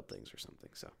probably spoiled things or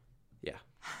something. So, yeah.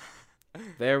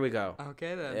 There we go.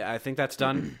 Okay, then. I think that's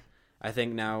done. I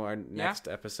think now our next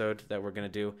episode that we're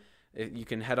going to do, you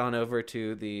can head on over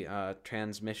to the the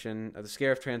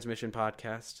Scare of Transmission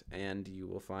podcast, and you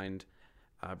will find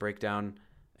a breakdown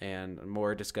and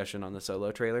more discussion on the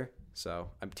Solo trailer. So,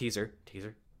 teaser.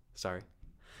 Sorry.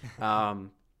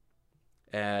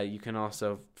 You can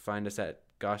also find us at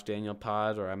Gosh Daniel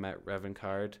Pod, or I'm at Revan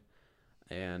Card,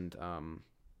 and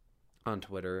on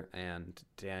Twitter, and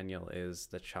Daniel is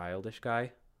the childish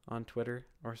guy on Twitter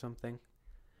or something.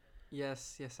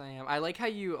 Yes, I am. I like how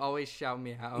you always shout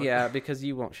me out. Yeah, because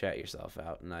you won't shout yourself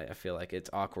out, and I feel like it's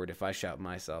awkward if I shout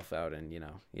myself out and, you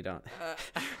don't.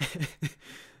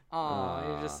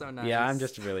 You're just so nice. Yeah, I'm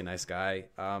just a really nice guy.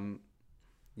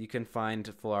 You can find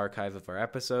a full archive of our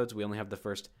episodes. We only have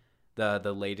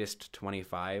the latest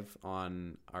 25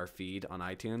 on our feed on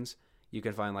iTunes. You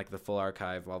can find like the full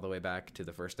archive all the way back to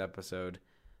the first episode,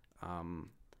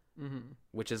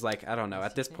 which is like, I don't know.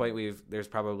 At this point, there's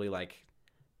probably like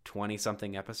 20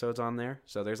 something episodes on there.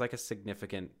 So there's like a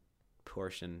significant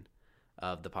portion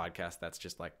of the podcast that's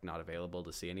just like not available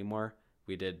to see anymore.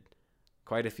 We did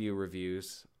quite a few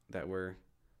reviews that were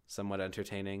somewhat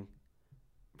entertaining.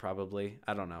 Probably.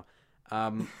 I don't know. I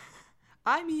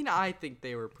mean, I think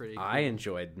they were pretty cool. I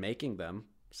enjoyed making them.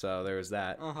 So there was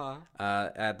that.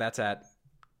 That's at,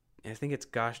 I think it's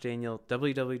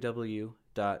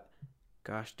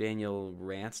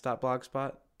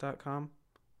www.goshdanielrants.blogspot.com.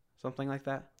 Something like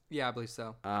that. Yeah, I believe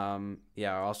so.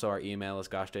 Also our email is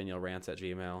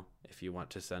goshdanielrants@gmail.com if you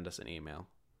want to send us an email,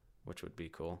 which would be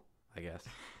cool, I guess.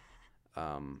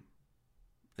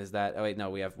 Is that, oh wait, no,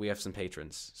 we have some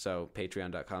patrons. So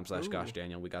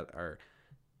patreon.com/goshdaniel. We got our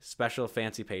special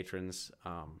fancy patrons.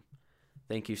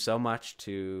 Thank you so much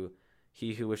to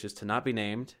He Who Wishes to Not Be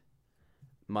Named,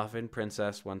 Muffin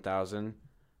Princess 1000,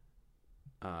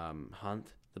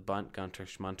 Hunt the Bunt Gunter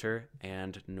Schmunter,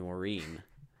 and Noreen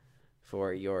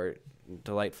for your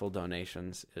delightful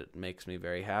donations. It makes me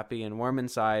very happy and warm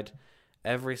inside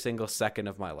every single second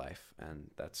of my life,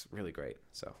 and that's really great.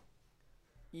 So,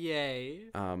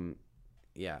 yay.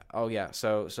 Yeah. Oh, yeah.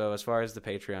 So as far as the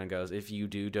Patreon goes, if you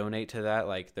do donate to that,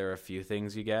 like there are a few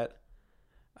things you get.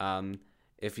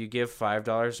 If you give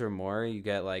 $5 or more, you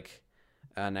get like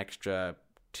an extra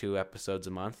 2 episodes a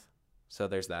month. So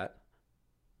there's that.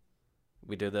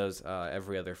 We do those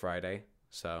every other Friday.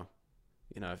 So,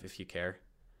 if you care,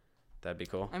 that'd be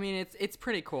cool. I mean, it's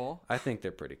pretty cool. I think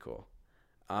they're pretty cool.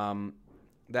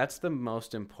 That's the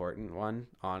most important one,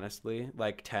 honestly.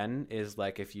 Like 10 is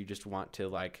like if you just want to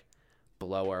like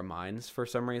blow our minds for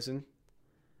some reason.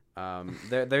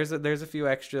 There's a few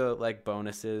extra like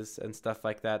bonuses and stuff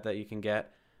like that you can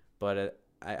get, but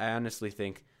I honestly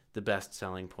think the best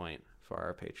selling point for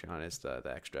our Patreon is the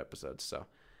extra episodes. So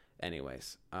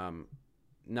anyways,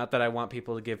 not that I want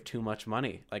people to give too much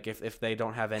money. Like if they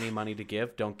don't have any money to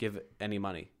give, don't give any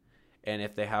money. And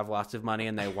if they have lots of money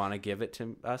and they want to give it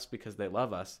to us because they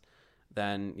love us,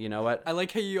 then you know what? I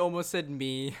like how you almost said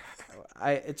me.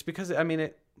 It's because, I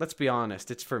mean, let's be honest,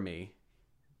 it's for me.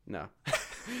 No.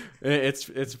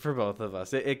 it's for both of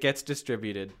us. It gets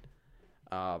distributed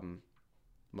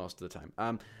most of the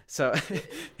time. So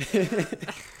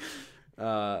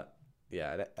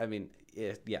yeah, I mean,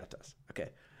 yeah, it does. Okay.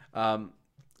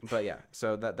 But yeah,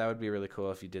 so that would be really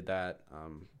cool if you did that.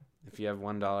 If you have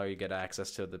 $1, you get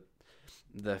access to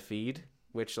the feed,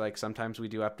 which like sometimes we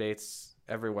do updates.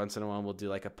 Every once in a while we'll do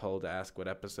like a poll to ask what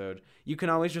episode. You can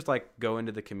always just like go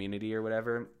into the community or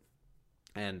whatever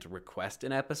and request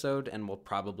an episode, and we'll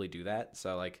probably do that.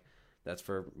 So like that's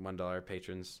for $1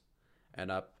 patrons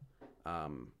and up.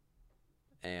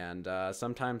 And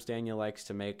sometimes Daniel likes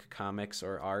to make comics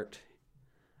or art.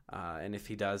 And if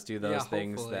he does do those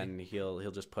things, then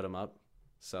he'll just put them up.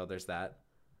 So there's that.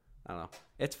 I don't know.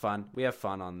 It's fun. We have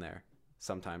fun on there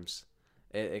sometimes.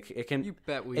 It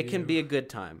can be a good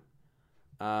time.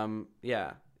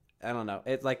 Yeah. I don't know.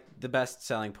 It's like the best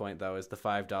selling point though is the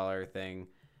 $5 thing.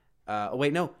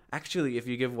 Wait, no. Actually, if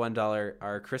you give $1,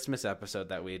 our Christmas episode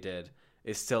that we did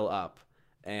is still up,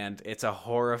 and it's a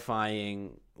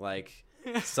horrifying like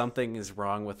something is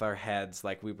wrong with our heads.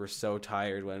 Like we were so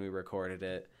tired when we recorded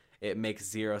it. It makes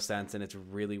zero sense, and it's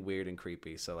really weird and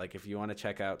creepy. So like if you want to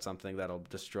check out something that'll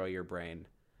destroy your brain,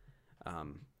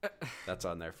 that's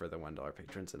on there for the $1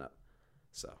 patrons and up.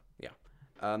 So yeah,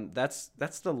 that's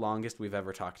the longest we've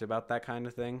ever talked about that kind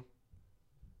of thing.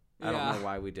 I don't know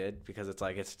why we did, because it's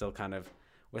like it's still kind of,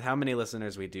 with how many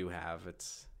listeners we do have,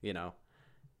 it's, you know.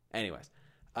 Anyways,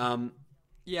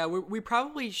 yeah, we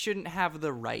probably shouldn't have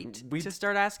the right to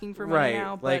start asking for money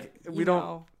now. But, like we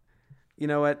don't. You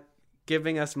know what?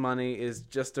 Giving us money is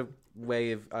just a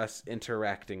way of us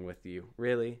interacting with you.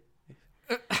 Really.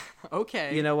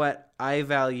 Okay. You know what? I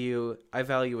value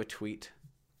a tweet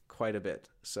quite a bit.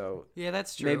 So yeah,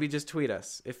 that's true. Maybe just tweet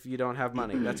us if you don't have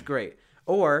money. That's great.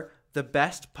 Or the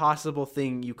best possible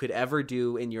thing you could ever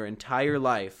do in your entire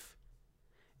life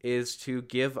is to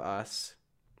give us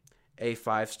a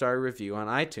 5-star review on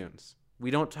iTunes.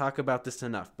 We don't talk about this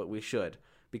enough, but we should,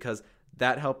 because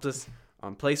that helps us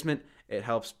on placement. It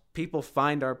helps people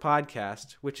find our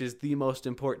podcast, which is the most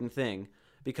important thing,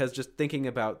 because just thinking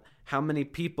about how many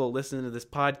people listen to this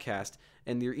podcast,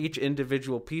 and you're each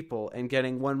individual people, and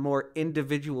getting one more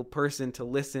individual person to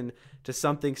listen to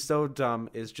something so dumb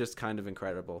is just kind of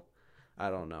incredible. I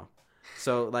don't know.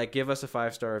 So like, give us a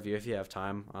 5-star review if you have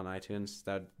time on iTunes.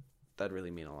 That'd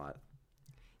really mean a lot.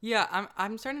 Yeah,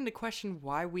 I'm starting to question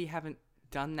why we haven't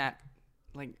done that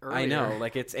like earlier. I know,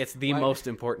 like it's the most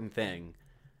important thing.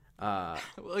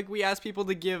 Like we ask people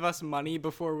to give us money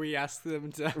before we ask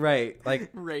them to like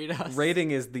rate us.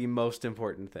 Rating is the most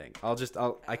important thing.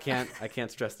 I can't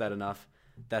stress that enough.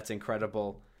 That's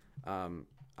incredible.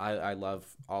 I love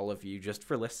all of you just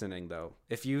for listening though.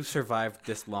 If you survived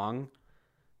this long,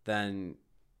 then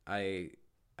I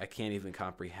can't even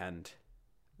comprehend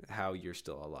how you're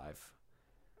still alive.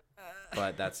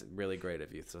 But that's really great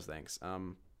of you, so thanks.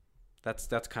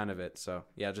 That's kind of it. So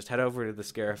yeah, just head over to the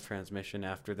Scarif transmission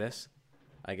after this,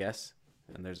 I guess,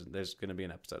 and there's gonna be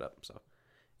an episode up. So,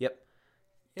 yep.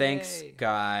 Yay. Thanks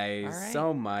guys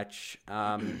so much.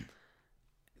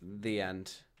 The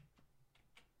end.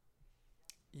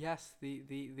 Yes,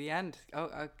 the end.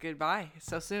 Oh, goodbye.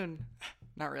 So soon.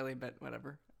 Not really, but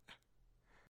whatever.